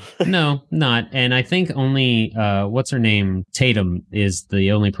 No, not. And I think only what's her name, Tatum, is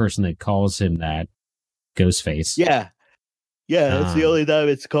the only person that calls him that, Ghostface. Yeah, that's the only time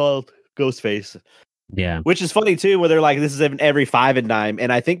it's called Ghostface. Yeah, which is funny too, where they're like, this is every five and dime,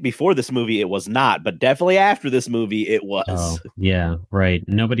 and I think before this movie it was not, but definitely after this movie it was. Oh, yeah, right.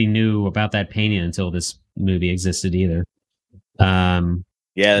 Nobody knew about that painting until this movie existed either. Yeah,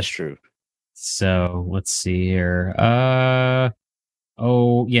 that's true. So let's see here.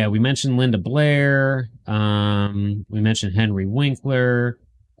 Oh yeah, we mentioned Linda Blair. We mentioned Henry Winkler.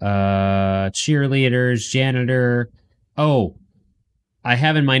 Cheerleaders, janitor. Oh. I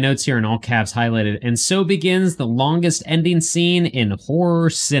have in my notes here in all caps highlighted, and so begins the longest ending scene in horror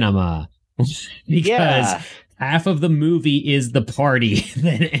cinema. Because half of the movie is the party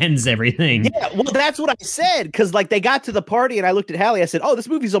that ends everything. Yeah, well, that's what I said, because like they got to the party, and I looked at Hallie, I said, oh, this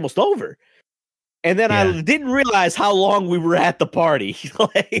movie's almost over. And then I didn't realize how long we were at the party.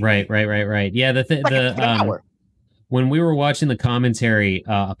 Right. Yeah, when we were watching the commentary,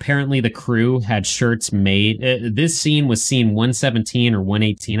 apparently the crew had shirts made. This scene was scene 117 or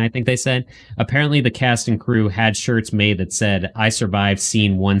 118, I think they said. Apparently the cast and crew had shirts made that said, I survived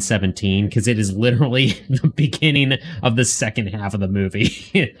scene 117, because it is literally the beginning of the second half of the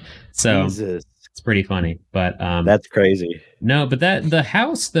movie. So Jesus. It's pretty funny. But that's crazy. No, but the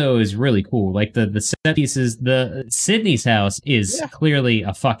house, though, is really cool. Like the set pieces, the Sidney's house is clearly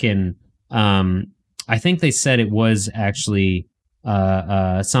a fucking... I think they said it was actually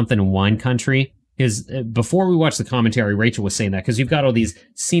something in wine country. Because before we watched the commentary, Rachel was saying that because you've got all these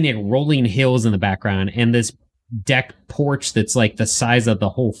scenic rolling hills in the background and this deck porch that's like the size of the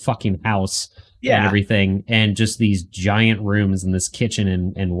whole fucking house and everything, and just these giant rooms and this kitchen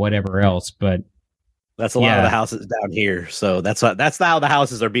and whatever else. But that's a lot of the houses down here. So that's how the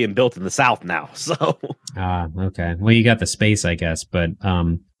houses are being built in the South now. So okay. Well, you got the space, I guess, but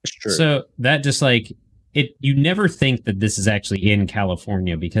Sure. So that just like it, you never think that this is actually in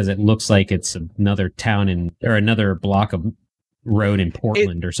California because it looks like it's another town or another block of road in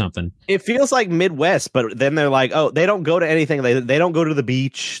Portland or something. It feels like Midwest, but then they're like, oh, they don't go to anything. They don't go to the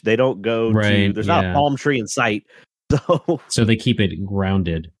beach. They don't go to, there's not a palm tree in sight. So they keep it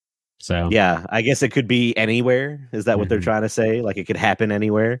grounded. So yeah, I guess it could be anywhere. Is that what they're trying to say? Like it could happen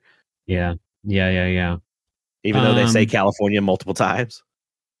anywhere. Yeah. Even though they say California multiple times.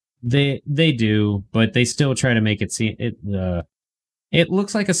 They do, but they still try to make it seem it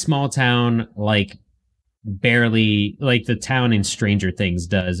looks like a small town, like barely like the town in Stranger Things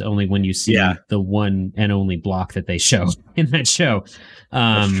does, only when you see the one and only block that they show in that show.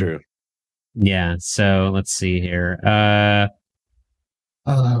 That's true. Yeah, so let's see here.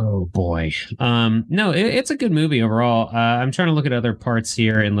 Oh boy. No, it's a good movie overall. I'm trying to look at other parts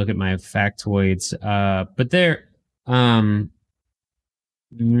here and look at my factoids. But there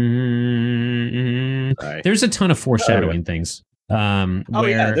there's a ton of foreshadowing things.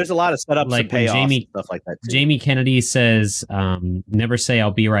 There's a lot of setups like and payoffs and stuff like that too. Jamie Kennedy says, "Never say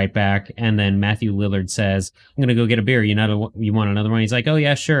I'll be right back," and then Matthew Lillard says, "I'm gonna go get a beer. You want another one?" He's like, "Oh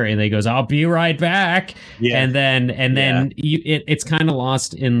yeah, sure." And he goes, "I'll be right back." Yeah. And then it's kind of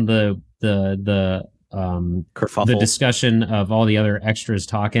lost in the discussion of all the other extras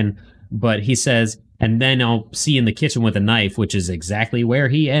talking. But he says, "And then I'll see you in the kitchen with a knife," which is exactly where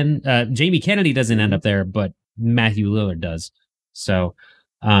Jamie Kennedy doesn't end up there, but Matthew Lillard does. So,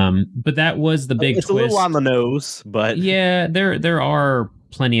 but that was the big twist. A little on the nose, but yeah, there are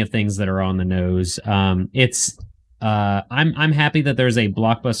plenty of things that are on the nose. I'm happy that there's a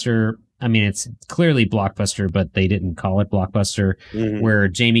blockbuster. I mean, it's clearly Blockbuster, but they didn't call it Blockbuster, where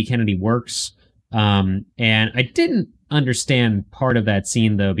Jamie Kennedy works. And I didn't understand part of that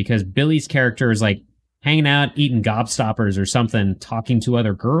scene though, because Billy's character is like hanging out, eating gobstoppers or something, talking to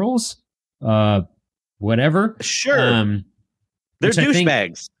other girls. Whatever. Sure. They're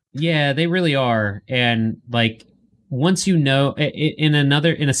douchebags. Yeah, they really are. And like, once you know, in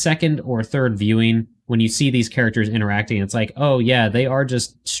a second or third viewing, when you see these characters interacting, it's like, oh yeah, they are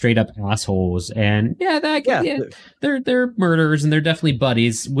just straight up assholes. And they're murderers and they're definitely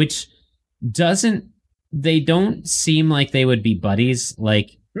buddies, which they don't seem like they would be buddies.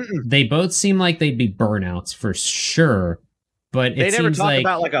 Like, they both seem like they'd be burnouts for sure. But they never talk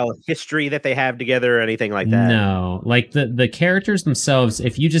about like a history that they have together or anything like that. No, like the characters themselves,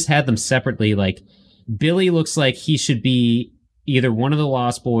 if you just had them separately, like Billy looks like he should be either one of the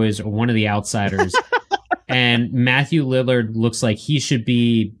Lost Boys or one of the Outsiders. And Matthew Lillard looks like he should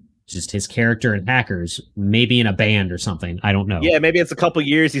be just his character in Hackers, maybe in a band or something. I don't know. Yeah, maybe it's a couple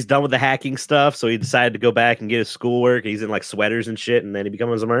years he's done with the hacking stuff, so he decided to go back and get his schoolwork. He's in like sweaters and shit, and then he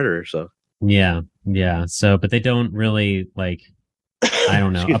becomes a murderer. So yeah. So, but they don't really like. I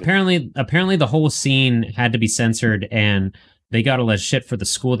don't know. Apparently, the whole scene had to be censored, and they got a lot of shit for the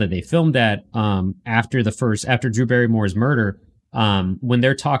school that they filmed at. After Drew Barrymore's murder, when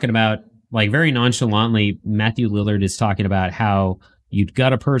they're talking about, like, very nonchalantly, Matthew Lillard is talking about how you'd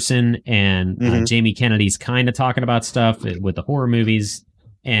gut a person, and Jamie Kennedy's kind of talking about stuff with the horror movies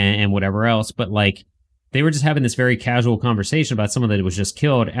and whatever else, but like, they were just having this very casual conversation about someone that was just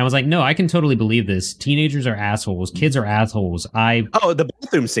killed. And I was like, no, I can totally believe this. Teenagers are assholes. Kids are assholes. The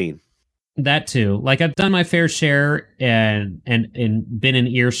bathroom scene. That too. Like, I've done my fair share and been in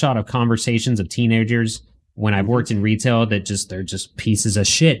earshot of conversations of teenagers when I've worked in retail that they're just pieces of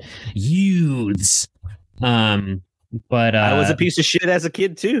shit. Youths. But I was a piece of shit as a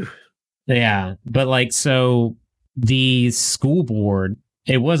kid too. Yeah. But like, so the school board,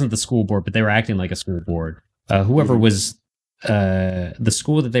 it wasn't the school board, but they were acting like a school board. Whoever was the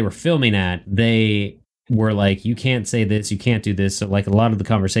school that they were filming at, they were like, you can't say this, you can't do this. So like, a lot of the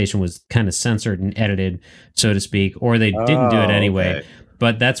conversation was kind of censored and edited, so to speak, or they didn't do it anyway. Okay.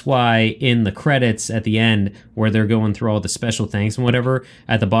 But that's why in the credits at the end, where they're going through all the special thanks and whatever,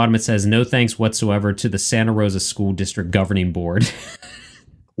 at the bottom it says, "No thanks whatsoever to the Santa Rosa School District Governing Board."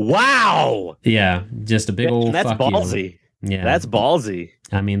 Wow. Yeah, just a big old that's fuck ballsy. You. Yeah, that's ballsy.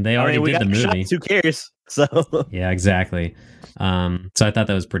 I mean, they already did the movie. Shots, who cares? So yeah, exactly. So I thought that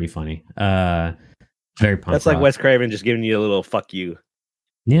was pretty funny. Very punk That's like Wes Craven just giving you a little fuck you.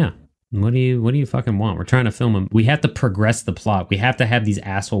 Yeah. What do you fucking want? We're trying to film them. We have to progress the plot. We have to have these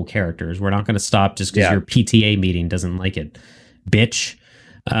asshole characters. We're not going to stop just because your PTA meeting doesn't like it, bitch.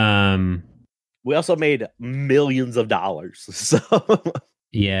 We also made millions of dollars. So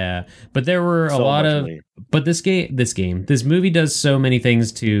yeah, but there were a lot of money. But this movie does so many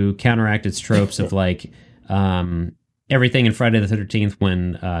things to counteract its tropes of like everything in Friday the 13th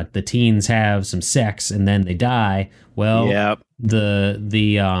when the teens have some sex and then they die. Well,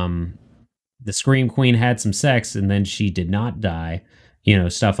 the Scream Queen had some sex and then she did not die. You know,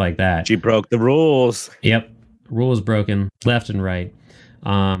 stuff like that. She broke the rules. Yep, rules broken left and right.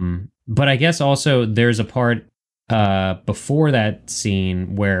 But I guess also there's a part before that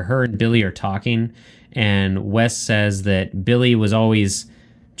scene where her and Billy are talking, and Wes says that Billy was always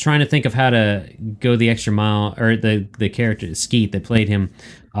trying to think of how to go the extra mile, or the character Skeet that played him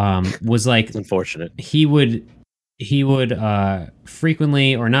was like, it's unfortunate. He would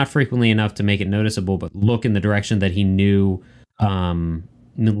frequently, or not frequently enough to make it noticeable, but look in the direction that he knew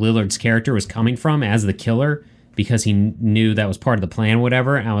Lillard's character was coming from as the killer, because he knew that was part of the plan,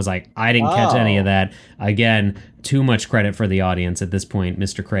 whatever. And I was like, I didn't catch any of that. Again, too much credit for the audience at this point,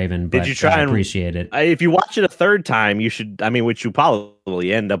 Mr. Craven. But did you try? I appreciate it. If you watch it a third time, you should. I mean, which you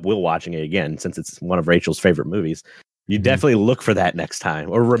probably end up watching it again, since it's one of Rachel's favorite movies. You definitely look for that next time,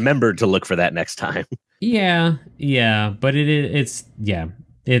 or remember to look for that next time. Yeah, but it's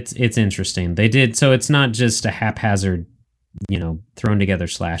interesting. They did, so it's not just a haphazard thrown together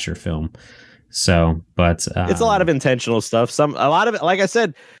slasher film. So, but it's a lot of intentional stuff. A lot of it, like I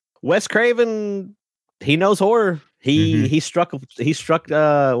said, Wes Craven, he knows horror. He struck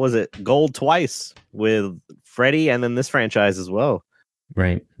was it gold twice with Freddy and then this franchise as well.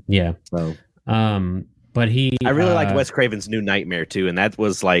 Right. Yeah. So, but I really liked Wes Craven's New Nightmare too, and that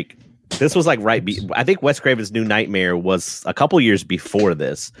was like. This was like I think Wes Craven's New Nightmare was a couple years before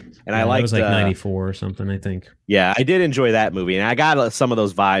this, and I liked. It was like 94 or something, I think. Yeah, I did enjoy that movie, and I got some of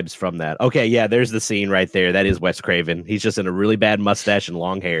those vibes from that. Okay, yeah, there's the scene right there. That is Wes Craven. He's just in a really bad mustache and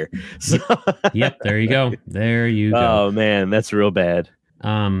long hair. So yep, there you go. There you go. Oh man, that's real bad.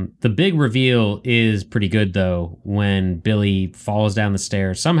 The big reveal is pretty good though when Billy falls down the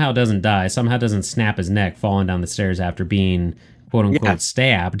stairs, somehow doesn't die, somehow doesn't snap his neck falling down the stairs after being quote unquote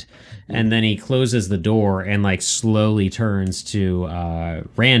stabbed, and then he closes the door and like slowly turns to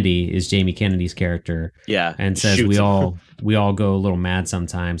Randy, is Jamie Kennedy's character, and says we all go a little mad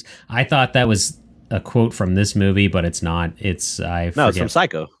sometimes. I thought that was a quote from this movie, but it's not. It's from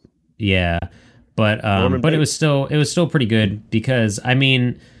Psycho. Yeah, but it was still pretty good, because I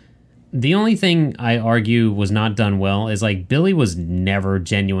mean, the only thing I argue was not done well is like Billy was never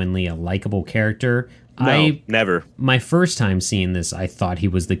genuinely a likable character. No, never. My first time seeing this, I thought he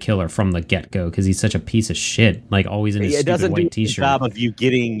was the killer from the get-go because he's such a piece of shit, like always in his stupid white t-shirt. It doesn't do a job of you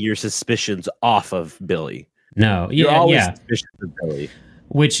getting your suspicions off of Billy. No, you're always suspicious of Billy.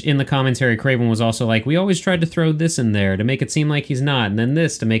 Which in the commentary, Craven was also like, we always tried to throw this in there to make it seem like he's not, and then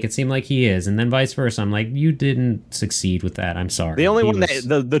this to make it seem like he is, and then vice versa. I'm like, you didn't succeed with that. I'm sorry. The only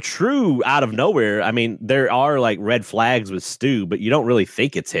the true out of nowhere, I mean, there are like red flags with Stu, but you don't really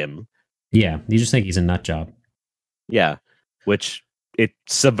think it's him. Yeah, you just think he's a nut job. Yeah, which it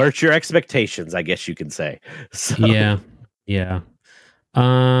subverts your expectations, I guess you can say. So. Yeah.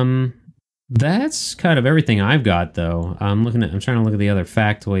 That's kind of everything I've got, though. I'm trying to look at the other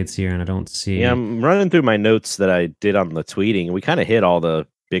factoids here, and I don't see. Yeah, I'm running through my notes that I did on the tweeting, and we kind of hit all the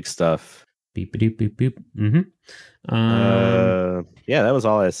big stuff. Beep doop beep boop. Yeah, that was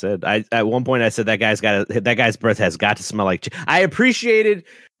all I said. At one point I said that guy's breath has got to smell like. I appreciated.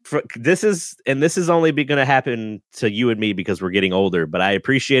 This is only going to happen to you and me because we're getting older, but I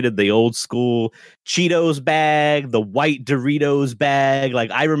appreciated the old school Cheetos bag, the white Doritos bag. Like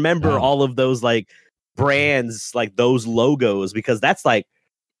I remember all of those like brands, like those logos, because that's like,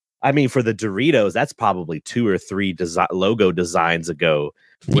 I mean, for the Doritos, that's probably 2 or 3 logo designs ago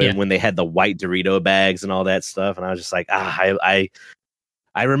when they had the white Dorito bags and all that stuff. And I was just like, I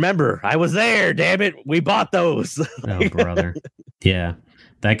remember I was there. Damn it. We bought those. Oh, brother. Yeah.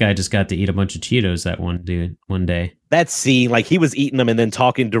 That guy just got to eat a bunch of Cheetos that one day. That scene, like he was eating them and then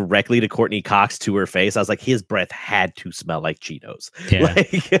talking directly to Courtney Cox to her face. I was like, his breath had to smell like Cheetos. Yeah.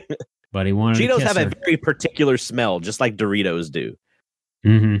 Like, but he wanted Cheetos to kiss have her. a very particular smell, just like Doritos do.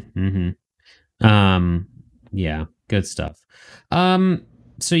 Yeah, good stuff.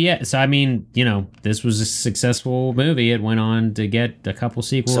 So I mean, this was a successful movie. It went on to get a couple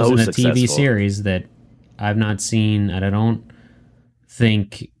sequels and a TV series that I've not seen, and I don't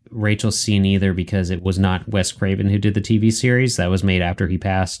think Rachel's seen either because it was not Wes Craven who did the TV series. That was made after he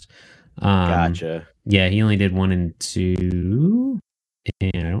passed. Gotcha. Yeah, he only did 1 and 2,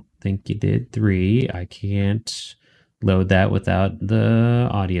 and I don't think he did 3. I can't load that without the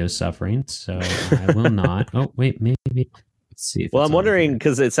audio suffering, so I will not. Oh, wait, maybe. Let's see. Well, I'm wondering,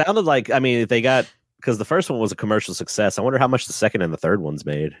 because it sounded like, I mean, if they got, because the first one was a commercial success, I wonder how much the second and the third one's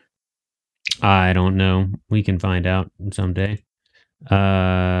made. I don't know. We can find out someday.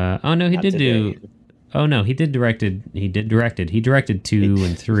 Oh no, he did directed. He directed 2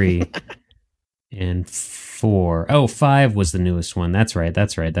 and 3 and 4. Oh, 5 was the newest one. That's right.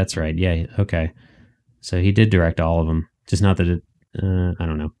 Yeah. Okay. So he did direct all of them. Just not that it, I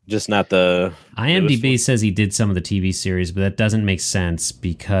don't know. Just not the IMDb says he did some of the TV series, but that doesn't make sense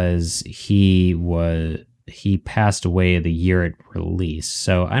because he passed away the year it released.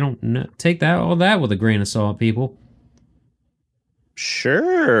 So I don't know. Take all that with a grain of salt, people.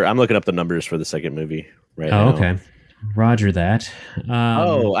 Sure. I'm looking up the numbers for the second movie right now. Okay. Roger that.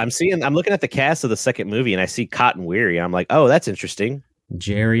 I'm looking at the cast of the second movie and I see Cotton Weary. I'm like, oh, that's interesting.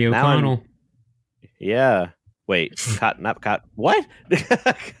 Jerry O'Connell. Yeah. Wait, what?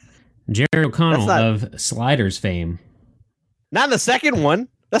 Jerry O'Connell of Sliders fame. Not the second one.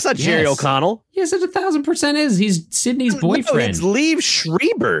 That's not Jerry O'Connell. Yes, it 1,000% is. He's Sydney's boyfriend. No, it's Liev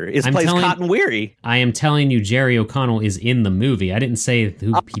Schreiber plays Cotton Weary. I am telling you, Jerry O'Connell is in the movie. I didn't say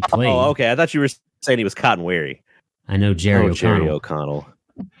who he played. Oh, okay. I thought you were saying he was Cotton Weary. I know Jerry O'Connell. Jerry O'Connell.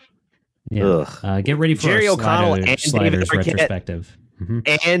 Yeah. Get ready for Jerry O'Connell and Sliders David retrospective.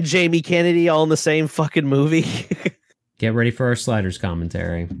 And Jamie Kennedy all in the same fucking movie. Get ready for our Sliders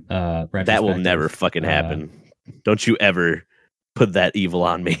commentary. That will never fucking happen. Don't you ever put that evil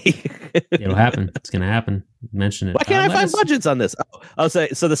on me. It'll happen. It's gonna happen. Mention it. Why can't I find budgets on this? I'll say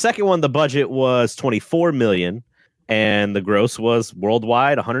so. The second one, the budget was $24 million, and the gross was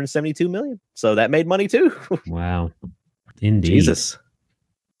worldwide $172 million. So that made money too. Wow, indeed. Jesus.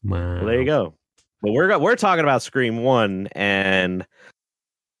 Wow. Well, there you go. But we're talking about Scream 1, and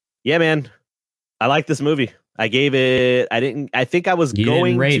yeah, man, I like this movie. I gave it. I think I was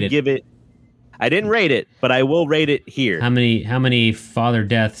going to give it. I didn't rate it, but I will rate it here. How many father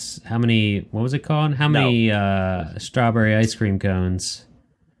deaths? How many? What was it called? How many strawberry ice cream cones?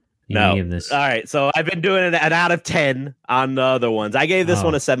 No. Give this? All right. So I've been doing an out of 10 on the other ones. I gave this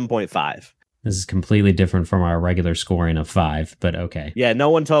one a 7.5. This is completely different from our regular scoring of 5, but okay. Yeah, no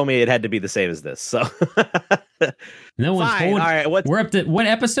one told me it had to be the same as this. So no one told. All right, we're up to what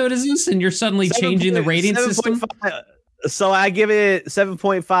episode is this? And you're suddenly changing the rating system. So I give it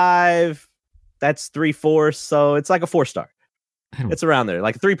 7.5. That's 3/4. So it's like a 4-star. It's around there,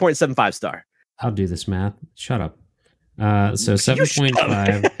 like a 3.75 star. I'll do this math. Shut up. So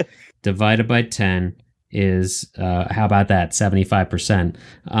 7.5 divided by 10. Is how about that 75%?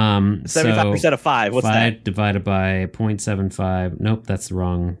 75% of 5. What's 5 that? Divided by 0.75. Nope, that's the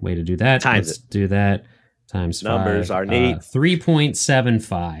wrong way to do that. Let's do that. Times numbers 5. Are neat.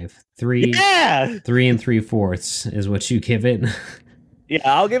 3.75. 3 3.75 is what you give it. Yeah,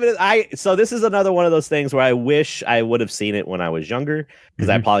 I'll give it. So this is another one of those things where I wish I would have seen it when I was younger, because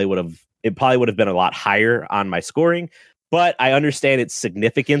I probably would have. It probably would have been a lot higher on my scoring. But I understand its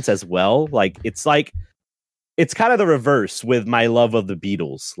significance as well. It's kind of the reverse with my love of the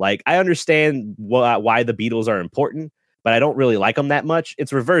Beatles. Like, I understand why the Beatles are important, but I don't really like them that much.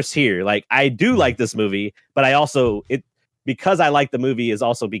 It's reverse here. Like, I do like this movie, but I also because I like the movie is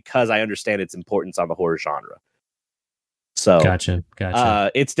also because I understand its importance on the horror genre. So gotcha.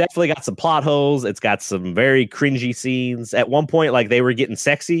 It's definitely got some plot holes. It's got some very cringy scenes. At one point, like, they were getting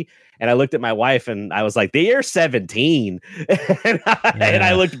sexy, and I looked at my wife and I was like, "They're 17," and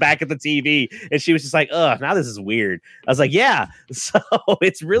I looked back at the TV, and she was just like, "Ugh, now this is weird." I was like, "Yeah," so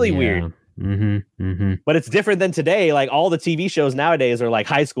it's really weird. But it's different than today. Like, all the TV shows nowadays are like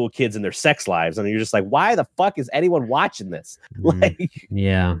high school kids and their sex lives, and you're just like, "Why the fuck is anyone watching this?" Like,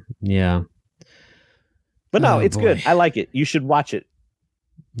 yeah. But no, it's good. I like it. You should watch it.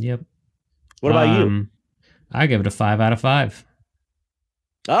 Yep. What about you? I give it a 5 out of 5.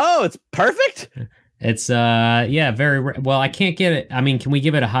 Oh, it's perfect. It's very well. I can't get it. I mean, can we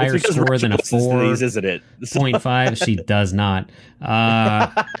give it a higher score than a 4? Isn't it? 0.5? She does not.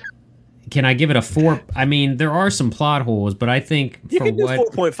 Can I give it a 4? I mean, there are some plot holes, but I think you can do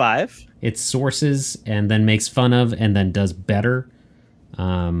 4.5. It sources and then makes fun of and then does better.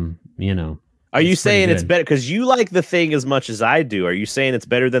 Are you saying it's better because you like The Thing as much as I do? Are you saying it's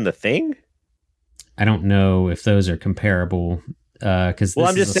better than The Thing? I don't know if those are comparable. Because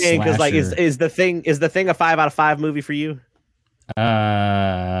I'm just saying because like is the thing a 5 out of 5 movie for you?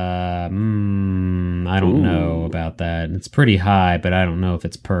 I don't know about that. It's pretty high, but I don't know if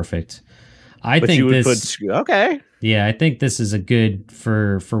it's perfect. Okay. Yeah, I think this is a good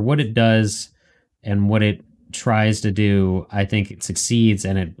for what it does and what it tries to do. I think it succeeds,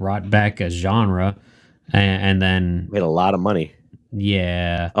 and it brought back a genre, and then made a lot of money.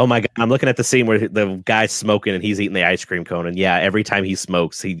 Yeah. Oh my god, I'm looking at the scene where the guy's smoking and he's eating the ice cream cone, and yeah, every time he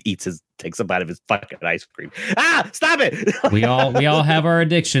smokes, he takes a bite of his fucking ice cream. Stop it! we all have our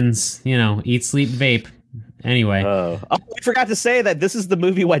addictions, eat, sleep, vape. Anyway, I forgot to say that this is the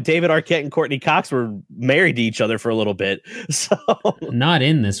movie why David Arquette and Courtney Cox were married to each other for a little bit. So not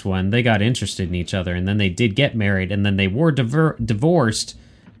in this one. They got interested in each other, and then they did get married, and then they were divorced.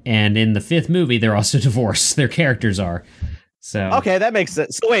 And in the 5th movie, they're also divorced. Their characters are. So okay, that makes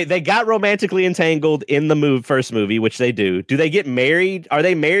sense. So wait, they got romantically entangled in the first movie, which they do. Do they get married? Are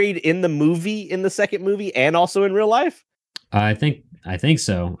they married in the movie, in the second movie, and also in real life? I think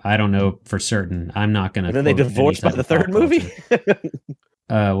so. I don't know for certain. I'm not gonna. And then they divorced by the 3rd movie.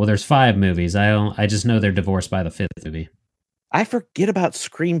 Well, there's 5 movies. I just know they're divorced by the 5th movie. I forget about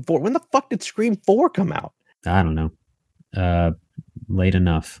Scream 4. When the fuck did Scream 4 come out? I don't know. Late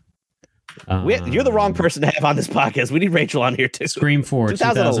enough. You're the wrong person to have on this podcast. We need Rachel on here too. Scream 4,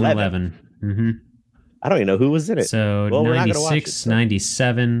 2011. Mm-hmm. I don't even know who was in it. So 96,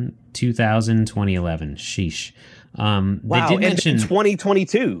 97, 2000, 2011. Sheesh. Wow, they did mention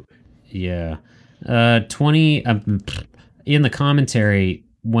 2022. Yeah. 20 in the commentary,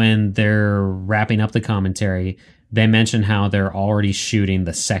 when they're wrapping up the commentary, they mention how they're already shooting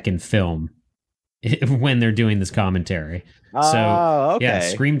the second film when they're doing this commentary. So okay. yeah,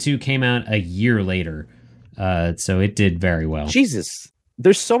 Scream 2 came out a year later. So it did very well. Jesus,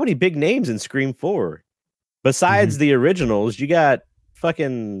 there's so many big names in Scream 4. Besides the originals, you got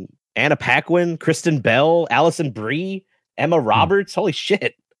fucking Anna Paquin, Kristen Bell, Alison Brie, Emma Roberts. Holy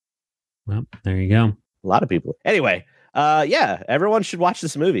shit. Well, there you go. A lot of people. Anyway, yeah, everyone should watch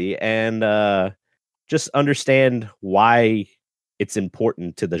this movie and just understand why it's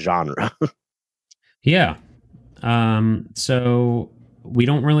important to the genre. Yeah. So we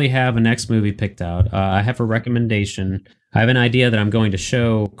don't really have a next movie picked out. I have a recommendation. I have an idea that I'm going to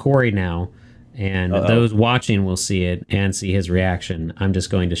show Corey now. And those watching will see it and see his reaction. I'm just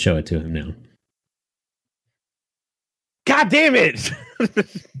going to show it to him now. God damn it!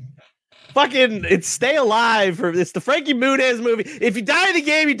 Fucking, it's Stay Alive. It's the Frankie Muniz movie. If you die in the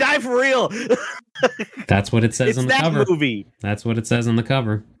game, you die for real. That's what it says on the cover. Movie. That's what it says on the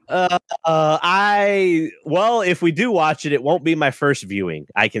cover. If we do watch it, it won't be my first viewing.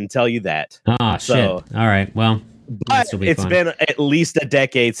 I can tell you that. Shit. All right. Well, but it's been at least a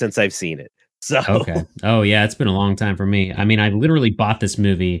decade since I've seen it. So okay. Oh yeah, it's been a long time for me. I mean, I literally bought this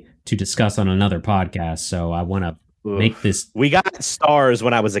movie to discuss on another podcast, so I want to make this. We got Stars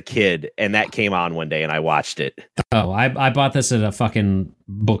when I was a kid, and that came on one day, and I watched it. Oh, I bought this at a fucking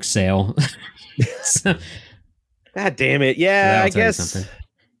book sale. So, God damn it! Yeah, I guess.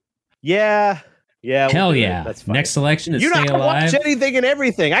 Yeah. Hell yeah! That's fine. Next selection is Stay Alive. Watch anything and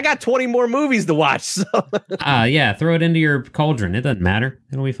everything. I got 20 more movies to watch. So. Yeah, throw it into your cauldron. It doesn't matter.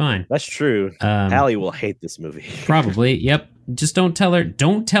 It'll be fine. That's true. Hallie will hate this movie. Probably. Yep. Just don't tell her.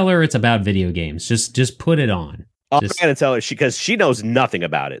 Don't tell her it's about video games. Just put it on. I'm gonna tell her because she knows nothing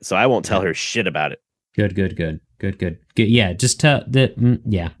about it, so I won't tell her shit about it. Good. Yeah, just tell that.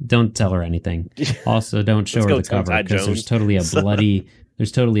 Yeah, don't tell her anything. Also, don't show her the cover because there's totally a bloody.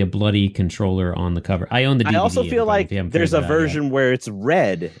 There's totally a bloody controller on the cover. I own the DVD. I also feel like there's a version where it's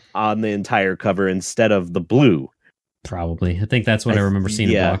red on the entire cover instead of the blue. Probably. I think that's what I remember seeing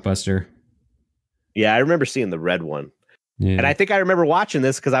in Blockbuster. Yeah, I remember seeing the red one. Yeah. And I think I remember watching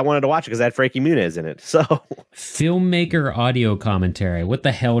this because I wanted to watch it because I had Frankie Muniz in it. So, filmmaker audio commentary. What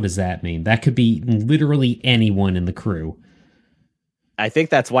the hell does that mean? That could be literally anyone in the crew. I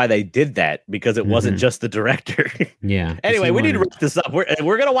think that's why they did that, because it wasn't just the director. Yeah. Anyway, we need to wrap this up.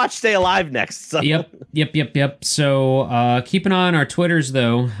 We're gonna watch Stay Alive next. So. Yep. So keep an eye on our Twitters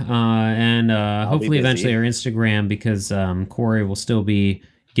though, and hopefully eventually our Instagram, because Corey will still be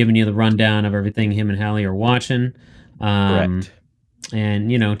giving you the rundown of everything him and Hallie are watching. Correct.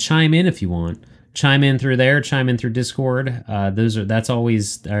 And chime in if you want. Chime in through there. Chime in through Discord.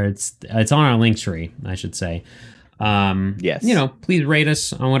 It's on our link tree, I should say. Yes. Please rate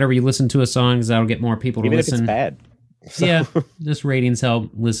us on whatever you listen to us on, because that'll get more people to listen. Even if it's bad. So. Yeah, just ratings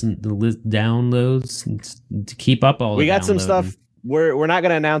help downloads to keep up all. We got some stuff. We're not going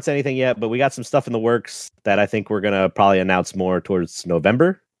to announce anything yet, but we got some stuff in the works that I think we're going to probably announce more towards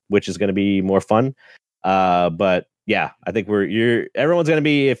November, which is going to be more fun. But yeah, I think everyone's going to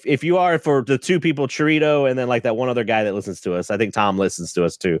be, if you are, for the two people, Chirito, and then like that one other guy that listens to us. I think Tom listens to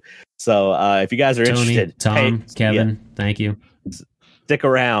us too. So if you guys are interested, Tom, Kevin, thank you. Stick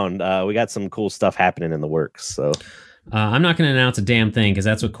around. We got some cool stuff happening in the works. So I'm not going to announce a damn thing, because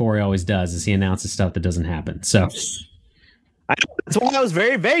that's what Corey always does, is he announces stuff that doesn't happen. So that's why I was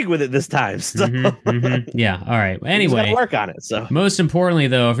very vague with it this time. So. Yeah. All right. Anyway, work on it. So most importantly,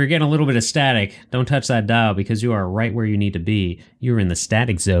 though, if you're getting a little bit of static, don't touch that dial, because you are right where you need to be. You're in the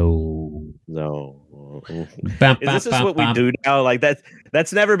static zone. No. This is what we do now. Like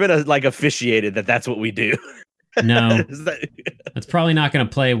that's never been officiated that's what we do. No, it's probably not going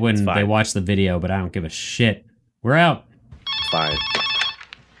to play when they watch the video, but I don't give a shit. We're out. Fine.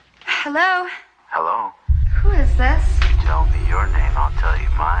 Hello. Who is this? You tell me your name, I'll tell you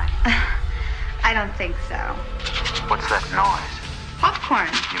mine. I don't think so. What's that noise? Popcorn.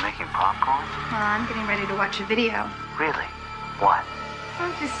 You making popcorn? Well, I'm getting ready to watch a video. Really? What? Oh,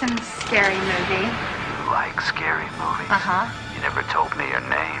 just some scary movie. You like scary movies? Uh-huh. You never told me your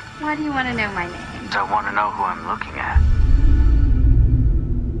name. Why do you want to know my name? I want to know who I'm looking at.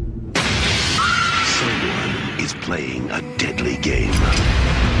 Someone is playing a deadly game.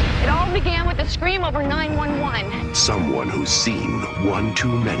 It all began with a scream over 911. Someone who's seen one too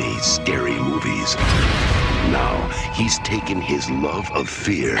many scary movies. Now he's taken his love of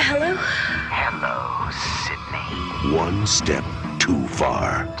fear. Hello? Hello, Sydney. One step too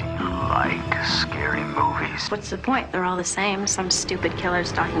far. Do you like scary movies? What's the point? They're all the same. Some stupid killer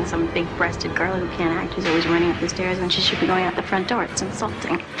stalking some big-breasted girl who can't act, who's always running up the stairs when she should be going out the front door. It's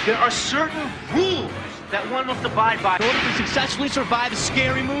insulting. There are certain rules that one must abide by in order to successfully survive a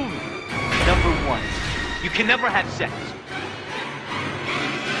scary movie. Number 1, you can never have sex.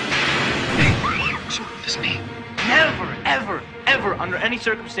 promise me. Never, ever, ever, under any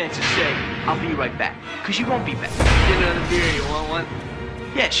circumstances, say, I'll be right back. Because you won't be back. Get another beer, you want one?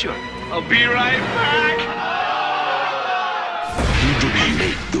 Yeah, sure. I'll be right back! He didn't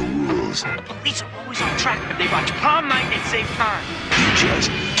make the rules. The police are always on track. If they watch prom night, they save time. He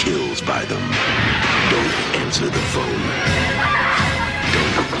just kills by them. Don't answer the phone.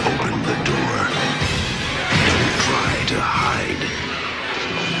 Don't open the door. Don't try to hide.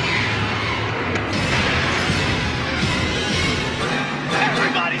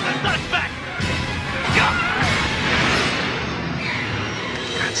 Everybody's a suspect!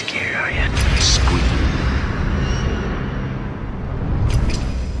 Not scared, are you? Squeaking